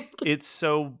 it's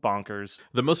so bonkers.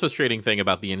 The most frustrating thing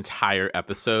about the entire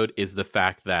episode is the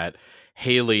fact that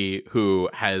Haley, who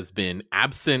has been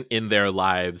absent in their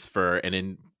lives for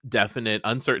an indefinite,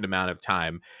 uncertain amount of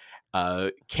time,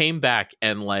 came back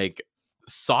and like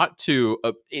sought to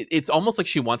it's almost like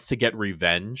she wants to get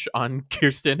revenge on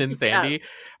Kirsten and Sandy,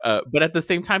 but at the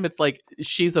same time it's like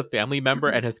she's a family member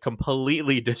and has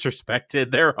completely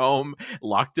disrespected their home,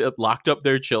 locked up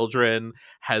their children,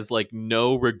 has like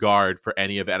no regard for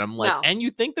any of it. And I'm like, and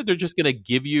you think that they're just gonna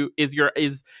give you is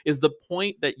the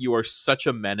point that you are such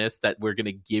a menace that we're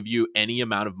gonna give you any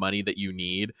amount of money that you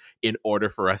need in order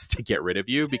for us to get rid of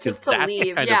you? Because that's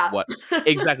leave. Kind of what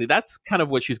exactly that's kind of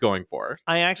what she's going for.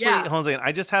 I actually hold on,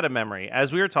 I just had a memory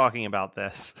as we were talking about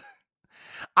this.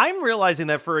 I'm realizing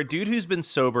that for a dude who's been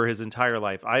sober his entire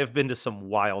life, I have been to some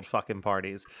wild fucking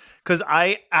parties. Because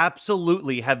I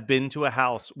absolutely have been to a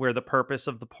house where the purpose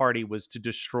of the party was to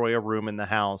destroy a room in the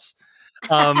house.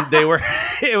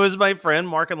 It was my friend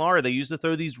Mark and Laura. They used to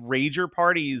throw these rager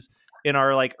parties in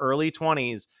our like early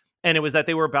 20s. And it was that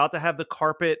they were about to have the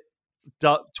carpet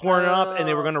torn up and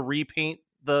they were going to repaint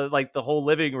the whole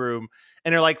living room,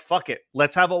 and they're like, fuck it,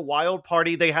 let's have a wild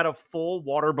party. They had a full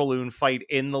water balloon fight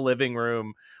in the living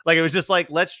room. Like, it was just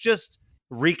like, let's just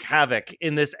wreak havoc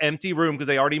in this empty room because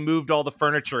they already moved all the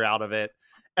furniture out of it,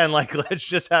 and like, let's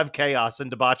just have chaos and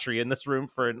debauchery in this room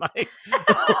for a night.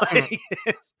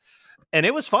 And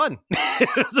it was fun.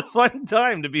 It was a fun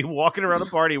time to be walking around a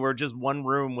party where just one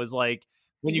room was like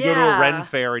when you go to a Ren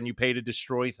fair and you pay to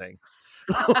destroy things.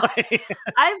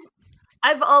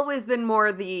 I've always been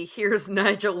more the here's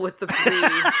Nigel with the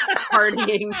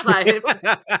partying type.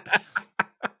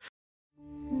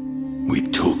 We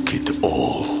took it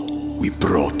all. We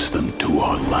brought them to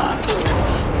our land.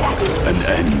 An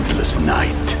endless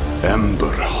night,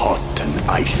 ember hot and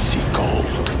icy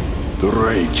cold. The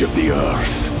rage of the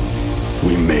earth.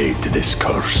 We made this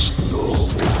curse.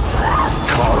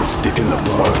 Carved it in the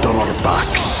blood on our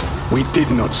backs. We did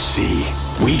not see.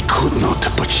 We could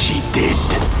not, but she did.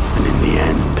 And in the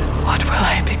end, what will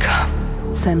I become?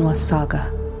 Senua's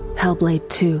Saga. Hellblade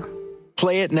 2.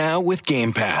 Play it now with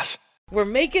Game Pass. We're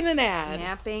making an ad.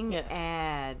 Snapping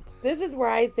ad. This is where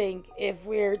I think if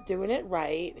we're doing it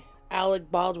right,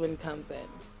 Alec Baldwin comes in.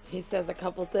 He says a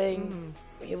couple things.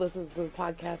 He listens to the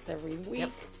podcast every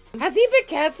week. Has he been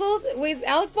canceled? Wait, is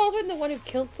Alec Baldwin the one who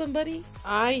killed somebody?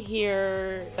 I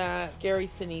hear that Gary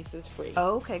Sinise is free.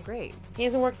 Oh, okay, great. He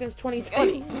hasn't worked since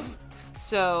 2020.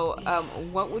 So,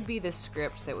 what would be the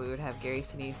script that we would have Gary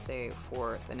Sinise say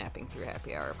for the Napping Through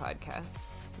Happy Hour podcast?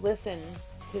 Listen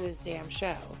to this damn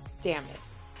show. Damn it.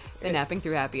 The Napping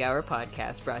Through Happy Hour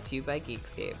podcast brought to you by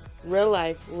Geekscape. Real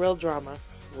life, real drama,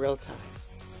 real time.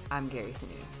 I'm Gary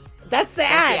Sinise. That's the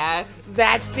ad.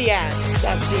 That's the ad.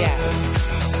 That's the ad.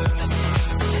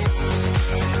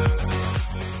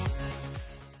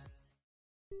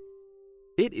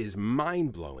 It is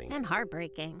mind-blowing and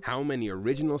heartbreaking how many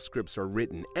original scripts are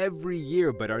written every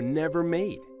year but are never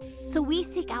made. So we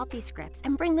seek out these scripts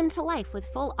and bring them to life with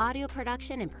full audio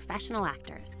production and professional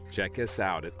actors. Check us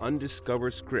out at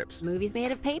Undiscovered Scripts. Movies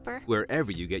made of paper.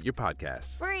 Wherever you get your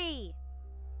podcasts. Free!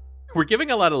 we're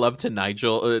giving a lot of love to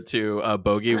Nigel, to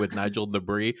Bogey with Nigel and the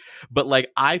Brie, but like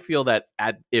I feel that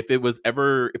if I was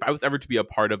ever to be a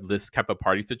part of this type of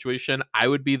party situation, I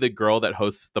would be the girl that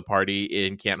hosts the party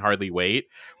in Can't Hardly Wait,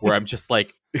 where I'm just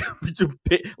like,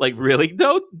 like really,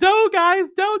 don't guys,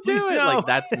 don't do Please, it. no. Like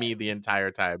that's me the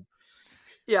entire time.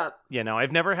 Yeah. Yeah, no,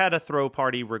 I've never had a throw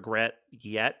party regret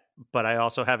yet, but I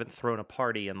also haven't thrown a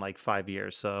party in like 5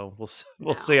 years. So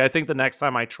we'll see. I think the next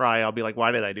time I try, I'll be like,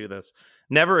 why did I do this?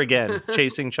 Never again.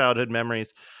 Chasing childhood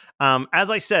memories.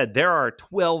 As I said, there are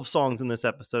 12 songs in this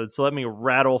episode, so let me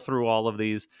rattle through all of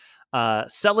these.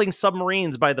 Selling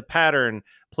Submarines by The Pattern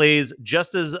plays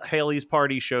just as Haley's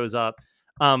party shows up.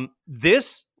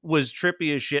 This was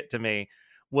trippy as shit to me.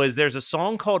 There's a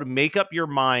song called Make Up Your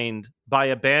Mind by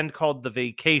a band called The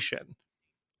Vacation.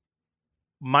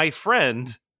 My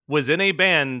friend was in a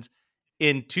band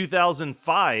in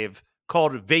 2005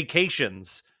 called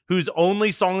Vacations, whose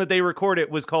only song that they recorded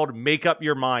was called Make Up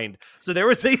Your Mind. So there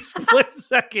was a split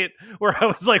second where I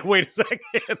was like, wait a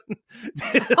second.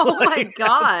 Oh my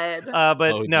God.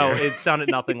 But no, it sounded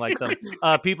nothing like them.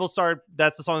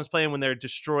 That's the song that's playing when they're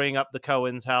destroying up the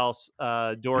Cohen's house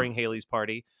during Haley's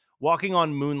party. Walking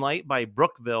on Moonlight by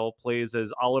Brookville plays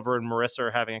as Oliver and Marissa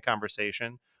are having a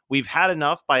conversation. We've Had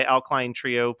Enough by Alkaline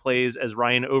Trio plays as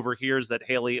Ryan overhears that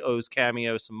Haley owes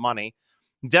Cameo some money.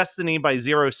 Destiny by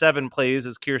 07 plays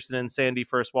as Kirsten and Sandy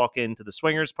first walk into the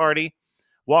swingers party.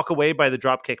 Walk Away by the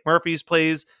Dropkick Murphys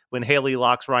plays when Haley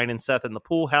locks Ryan and Seth in the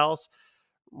pool house.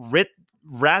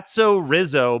 Ratso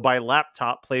Rizzo by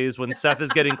Laptop plays when Seth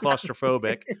is getting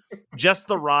claustrophobic. Just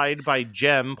the Ride by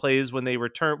Gem plays when we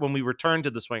return to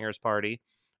the swingers party.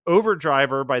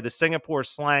 Overdriver by the Singapore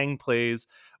Slang plays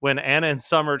when Anna and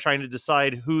Summer are trying to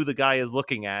decide who the guy is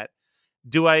looking at.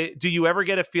 Do You Ever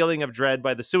Get a Feeling of Dread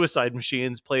by the Suicide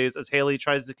Machines plays as Haley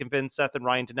tries to convince Seth and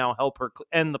Ryan to now help her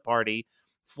end the party.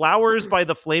 Flowers by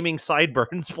the Flaming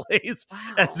Sideburns plays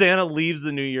as Anna leaves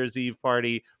the New Year's Eve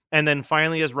party. And then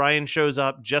finally, as Ryan shows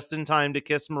up just in time to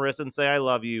kiss Marissa and say, I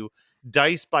love you,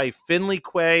 Dice by Finley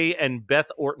Quay and Beth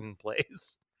Orton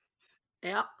plays.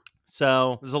 Yeah.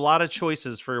 So there's a lot of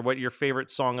choices for what your favorite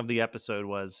song of the episode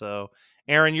was. So,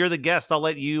 Erin, you're the guest. I'll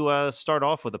let you start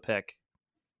off with a pick.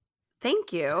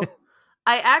 Thank you.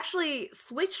 I actually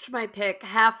switched my pick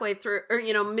halfway through, or,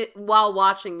 while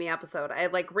watching the episode. I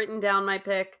had written down my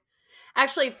pick.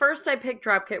 Actually, first I picked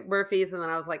Dropkick Murphys, and then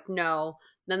I was like, no.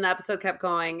 Then the episode kept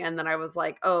going, and then I was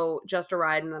like, oh, Just a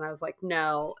Ride, and then I was like,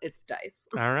 no, it's Dice.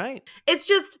 All right. It's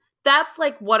just, that's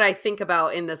what I think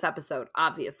about in this episode,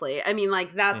 obviously. I mean,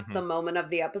 that's the moment of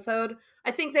the episode. I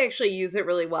think they actually use it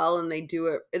really well, and they do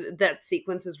it. That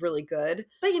sequence is really good.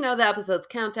 But the episode's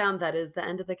countdown, that is the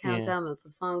end of the countdown. Yeah. That's the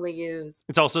song they use.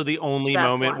 It's also the only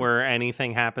moment where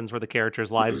anything happens where the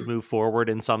characters' lives move forward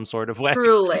in some sort of way.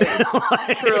 Truly.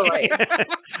 Truly.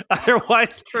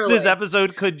 Otherwise, this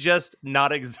episode could just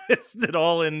not exist at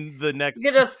all in the next.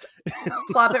 You could just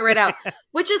plop it right out.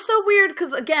 Which is so weird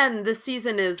because, again, this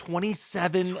season is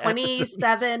 27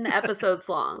 episodes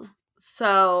long.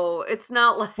 So it's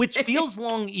not like... Which feels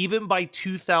long even by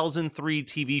 2003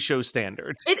 TV show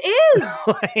standard. It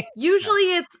is!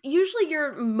 Usually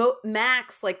your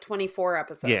max 24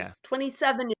 episodes. Yeah.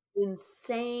 27 is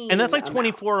insane. And that's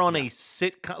 24 on a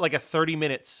sitcom, a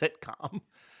 30-minute sitcom.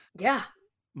 Yeah.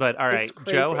 But all right,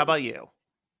 Joe, how about you?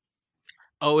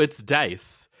 Oh, it's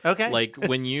Dice. Okay.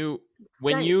 When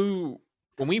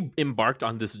we embarked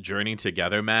on this journey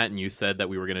together, Matt, and you said that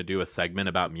we were going to do a segment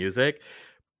about music,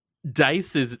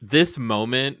 Dice and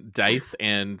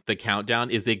the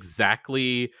countdown is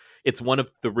exactly, it's one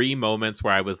of 3 moments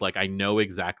where I was like, I know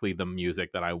exactly the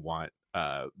music that I want,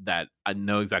 that I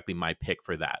know exactly my pick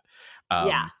for that.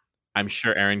 Yeah. I'm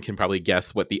sure Erin can probably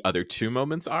guess what the other 2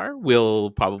 moments are. We'll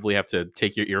probably have to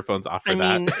take your earphones off for that.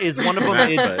 I mean, is one of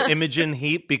them Imogen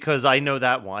Heap? Because I know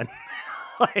that one.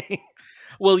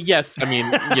 Well, yes. I mean,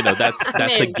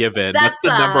 that's a given. That's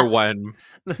the number one.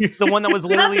 The one that was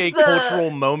literally a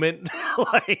cultural moment.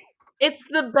 It's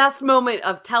the best moment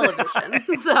of television.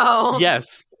 So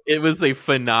yes, it was a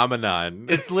phenomenon.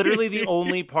 It's literally the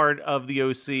only part of the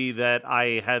OC that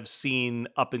I have seen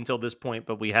up until this point,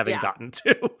 but we haven't gotten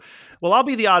to. Well, I'll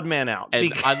be the odd man out.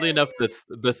 And oddly enough,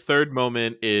 the third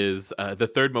moment is the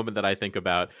third moment that I think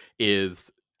about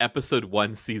is episode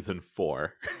 1, season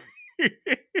 4.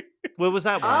 What was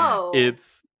that one? Oh,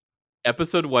 it's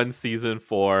episode 1, season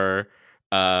 4.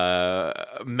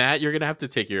 Matt, you're gonna have to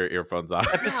take your earphones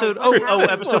off. Episode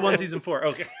 1, season 4.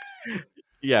 Okay.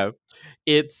 Yeah.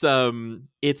 It's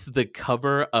the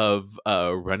cover of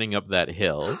Running Up That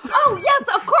Hill. Oh yes,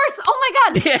 of course. Oh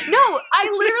my god. Yeah. No, I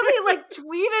literally like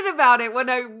tweeted about it when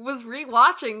I was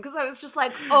rewatching because I was just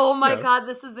like, oh my god,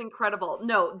 this is incredible.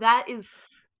 No, that is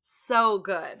so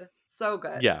good. So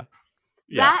good. Yeah.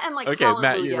 That and like okay, Hallelujah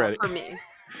Matt, you ready? for me.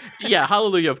 Yeah,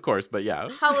 Hallelujah, of course, but yeah.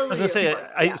 Hallelujah. I was gonna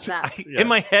say, in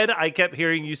my head, I kept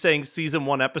hearing you saying season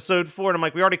 1, episode 4, and I'm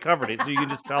like, we already covered it, so you can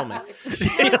just tell me. Let's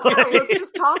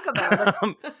just talk about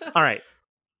it. All right,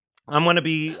 I'm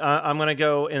gonna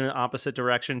go in the opposite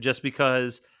direction just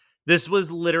because this was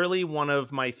literally one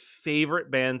of my favorite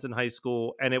bands in high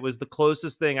school, and it was the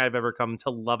closest thing I've ever come to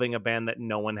loving a band that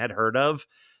no one had heard of.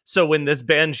 So when this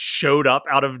band showed up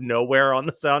out of nowhere on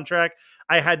the soundtrack,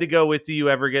 I had to go with Do You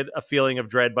Ever Get a Feeling of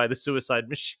Dread by the Suicide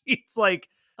Machines. Like,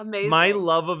 amazing. My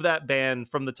love of that band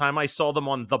from the time I saw them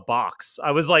on The Box,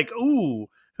 I was like, ooh,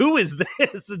 who is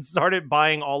this? And started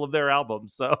buying all of their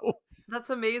albums. So that's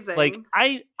amazing. Like,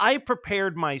 I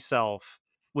prepared myself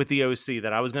with the OC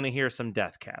that I was going to hear some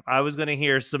Death Cab. I was going to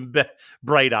hear some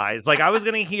Bright Eyes. Like, I was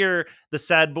going to hear the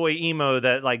sad boy emo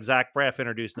that like Zach Braff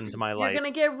introduced into my life. You're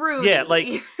going to get rude. Yeah,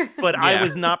 like, but I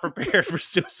was not prepared for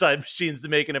Suicide Machines to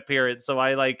make an appearance. So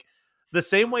I like the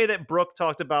same way that Brooke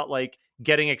talked about like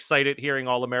getting excited hearing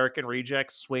All American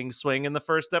Rejects swing in the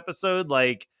first episode.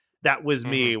 Like that was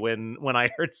me when I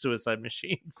heard Suicide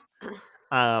Machines.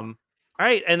 All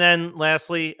right, and then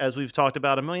lastly, as we've talked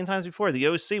about a million times before, the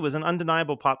OC was an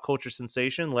undeniable pop culture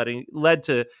sensation, led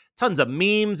to tons of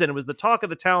memes, and it was the talk of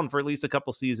the town for at least a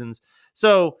couple seasons.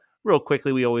 So, real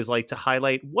quickly, we always like to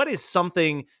highlight what is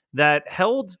something that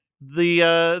held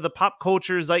the pop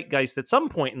culture zeitgeist at some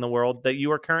point in the world that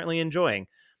you are currently enjoying.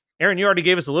 Erin, you already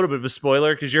gave us a little bit of a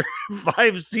spoiler because you're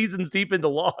 5 seasons deep into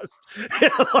Lost.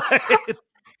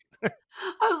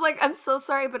 I was like, I'm so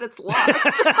sorry, but it's Lost.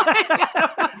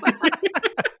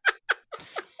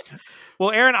 Well,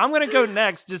 Erin, I'm going to go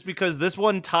next just because this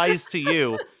one ties to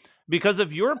you. Because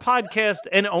of your podcast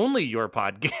and only your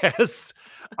podcast,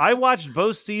 I watched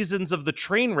both seasons of the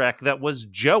train wreck that was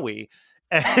Joey.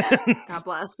 And God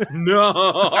bless.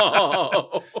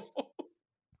 No.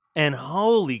 And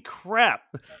holy crap.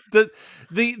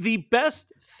 The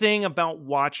best thing about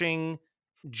watching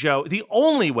Joe, the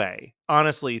only way,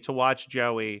 honestly, to watch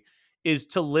Joey is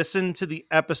to listen to the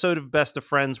episode of Best of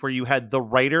Friends where you had the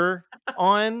writer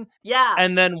on. Yeah.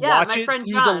 And then watch it through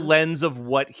John. the lens of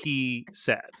what he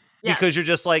said. Yes. Because you're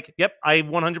just like, yep, I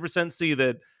 100% see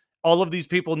that all of these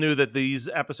people knew that these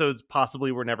episodes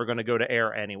possibly were never going to go to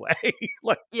air anyway.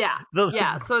 Like,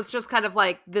 so it's just kind of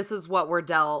like, this is what we're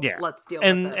dealt. Yeah. Let's deal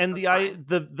with this. And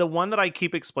the one that I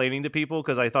keep explaining to people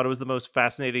because I thought it was the most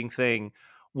fascinating thing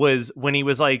was when he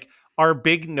was like, our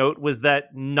big note was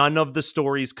that none of the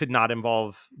stories could not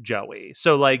involve Joey.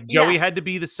 So like Joey had to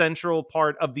be the central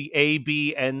part of the A,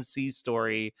 B, and C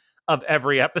story of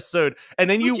every episode. And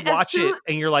then you watch it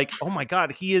and you're like, oh my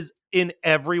God, he is in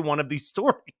every one of these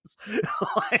stories.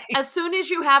 Like, as soon as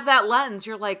you have that lens,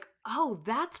 you're like, oh,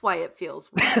 that's why it feels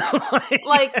weird.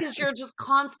 Like, because you're just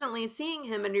constantly seeing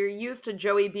him and you're used to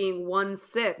Joey being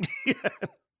 1/6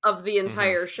 of the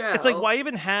entire show. It's like, why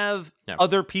even have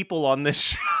other people on this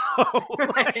show?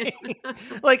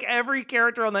 Like every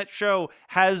character on that show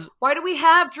has. Why do we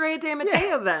have Drea De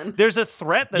Matteo then? There's a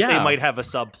threat that they might have a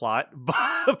subplot,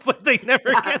 but they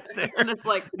never get there. And it's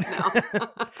like, no.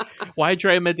 Why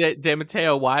Drea De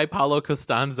Matteo? Why Paulo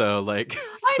Costanzo? Like,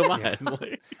 come on.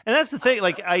 Like, and that's the thing.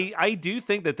 Like, I do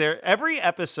think that every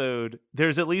episode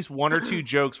there's at least one or two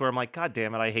jokes where I'm like, God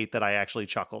damn it, I hate that I actually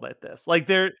chuckled at this. Like,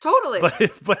 they're totally.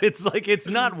 But it's like it's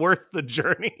not worth the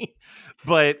journey.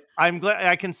 But I'm glad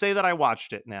I can say that I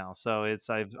watched it now. So I've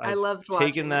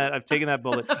taken that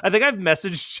bullet. I think I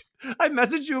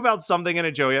messaged you about something in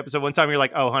a Joey episode one time. You're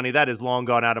like, oh honey, that is long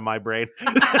gone out of my brain.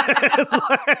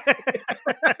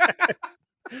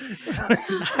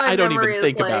 I don't even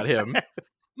think about him.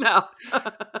 No.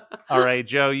 All right,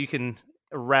 Joe, you can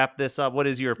wrap this up. What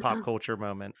is your pop culture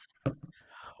moment?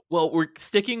 Well, we're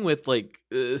sticking with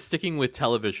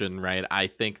television, right? I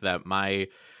think that my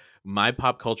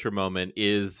pop culture moment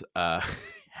is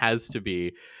has to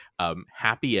be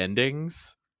happy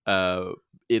endings.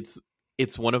 It's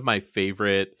one of my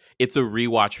favorite. It's a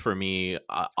rewatch for me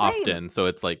often. So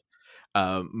it's like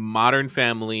Modern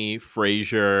Family,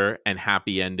 Frasier, and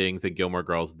Happy Endings and Gilmore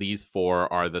Girls. These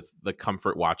 4 are the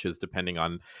comfort watches depending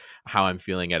on how I'm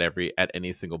feeling at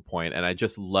any single point. And I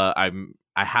just love.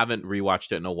 I haven't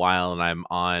rewatched it in a while, and I'm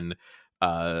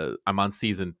on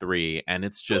season 3, and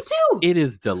it's just it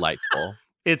is delightful.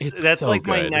 That's so like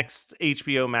good. My next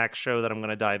HBO Max show that I'm going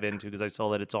to dive into because I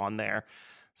saw that it's on there.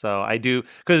 So I do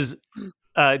because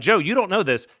Joe, you don't know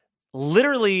this.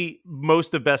 literally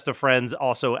most of Best of Friends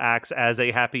also acts as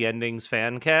a Happy Endings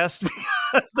fan cast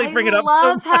because they bring it up.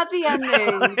 I love Happy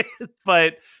Endings.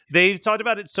 But they've talked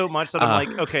about it so much that I'm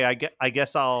like, okay, I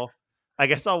guess I'll.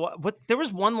 But there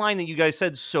was one line that you guys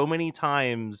said so many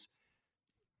times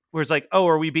where it's like, oh,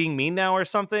 are we being mean now or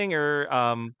something? Or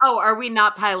are we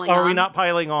not piling on? Are we not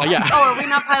piling on? Yeah. Oh, are we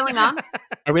not piling on?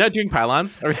 Are we not doing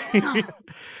pylons?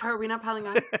 Are we not piling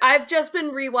on? I've just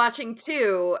been rewatching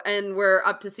 2, and we're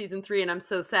up to season 3, and I'm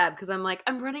so sad because I'm like,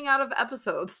 I'm running out of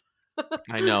episodes.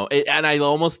 I know, and I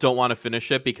almost don't want to finish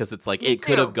it because it's like it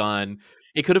could have gone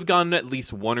at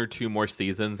least 1 or 2 more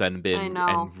seasons and been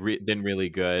been really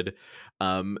good.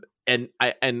 And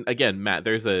again, Matt,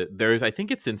 there's I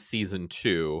think it's in season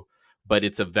 2, but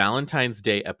it's a Valentine's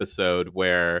Day episode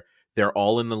where they're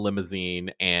all in the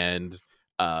limousine and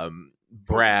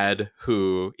Brad,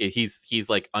 who he's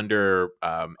like under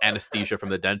anesthesia from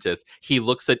the dentist, he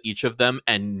looks at each of them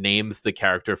and names the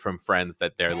character from Friends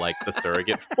that they're like the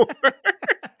surrogate for.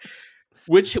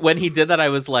 Which, when he did that, I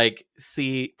was like,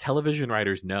 see, television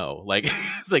writers know. Like,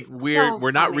 it's like,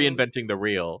 we're not reinventing the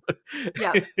reel.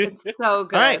 Yeah, it's so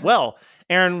good. All right, well,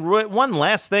 Erin, one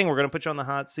last thing. We're going to put you on the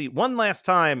hot seat. One last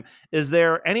time, is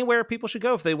there anywhere people should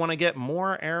go if they want to get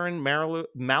more Erin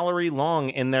Mallory Long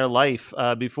in their life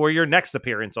before your next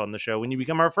appearance on the show, when you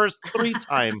become our first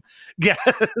 3-time guest?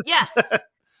 Yes.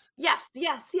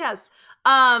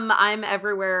 I'm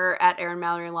everywhere at Erin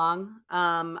Mallory Long.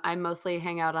 I mostly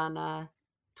hang out on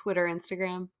Twitter,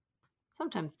 Instagram,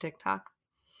 sometimes TikTok.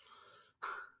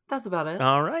 That's about it.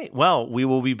 All right. Well, we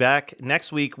will be back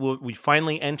next week. We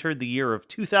finally entered the year of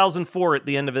 2004 at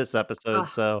the end of this episode.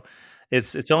 So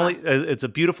it's a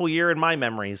beautiful year in my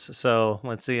memories. So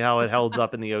let's see how it holds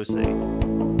up in the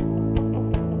OC.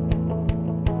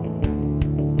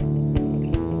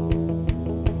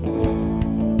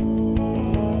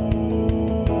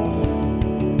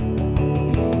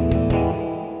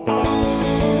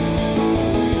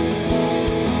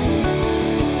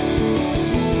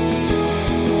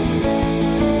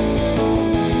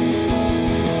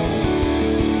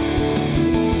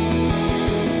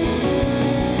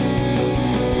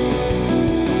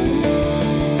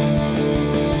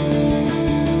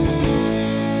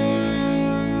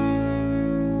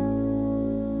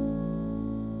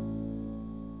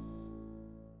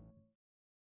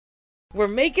 We're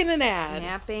making an ad.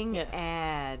 Napping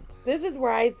ad. This is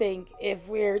where I think if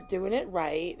we're doing it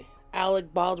right,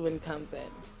 Alec Baldwin comes in.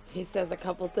 He says a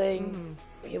couple things.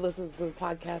 He listens to the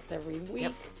podcast every week.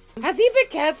 Yep. Has he been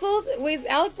canceled? Wait, is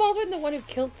Alec Baldwin the one who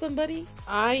killed somebody?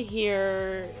 I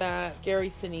hear that Gary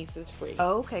Sinise is free.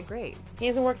 Oh, okay, great. He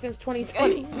hasn't worked since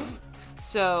 2020.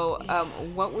 So,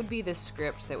 what would be the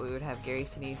script that we would have Gary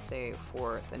Sinise say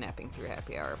for the Napping Through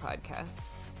Happy Hour podcast?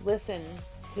 Listen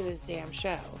to this damn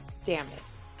show. Damn it.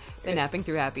 The Napping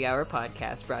Through Happy Hour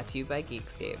podcast, brought to you by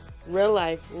Geekscape. Real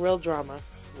life, real drama,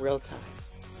 real time.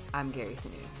 I'm Gary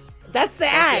Sinise. That's the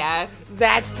ad.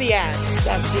 That's the ad.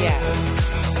 That's the ad.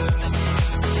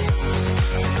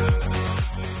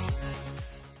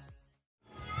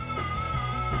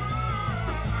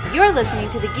 You're listening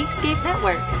to the Geekscape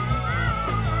Network.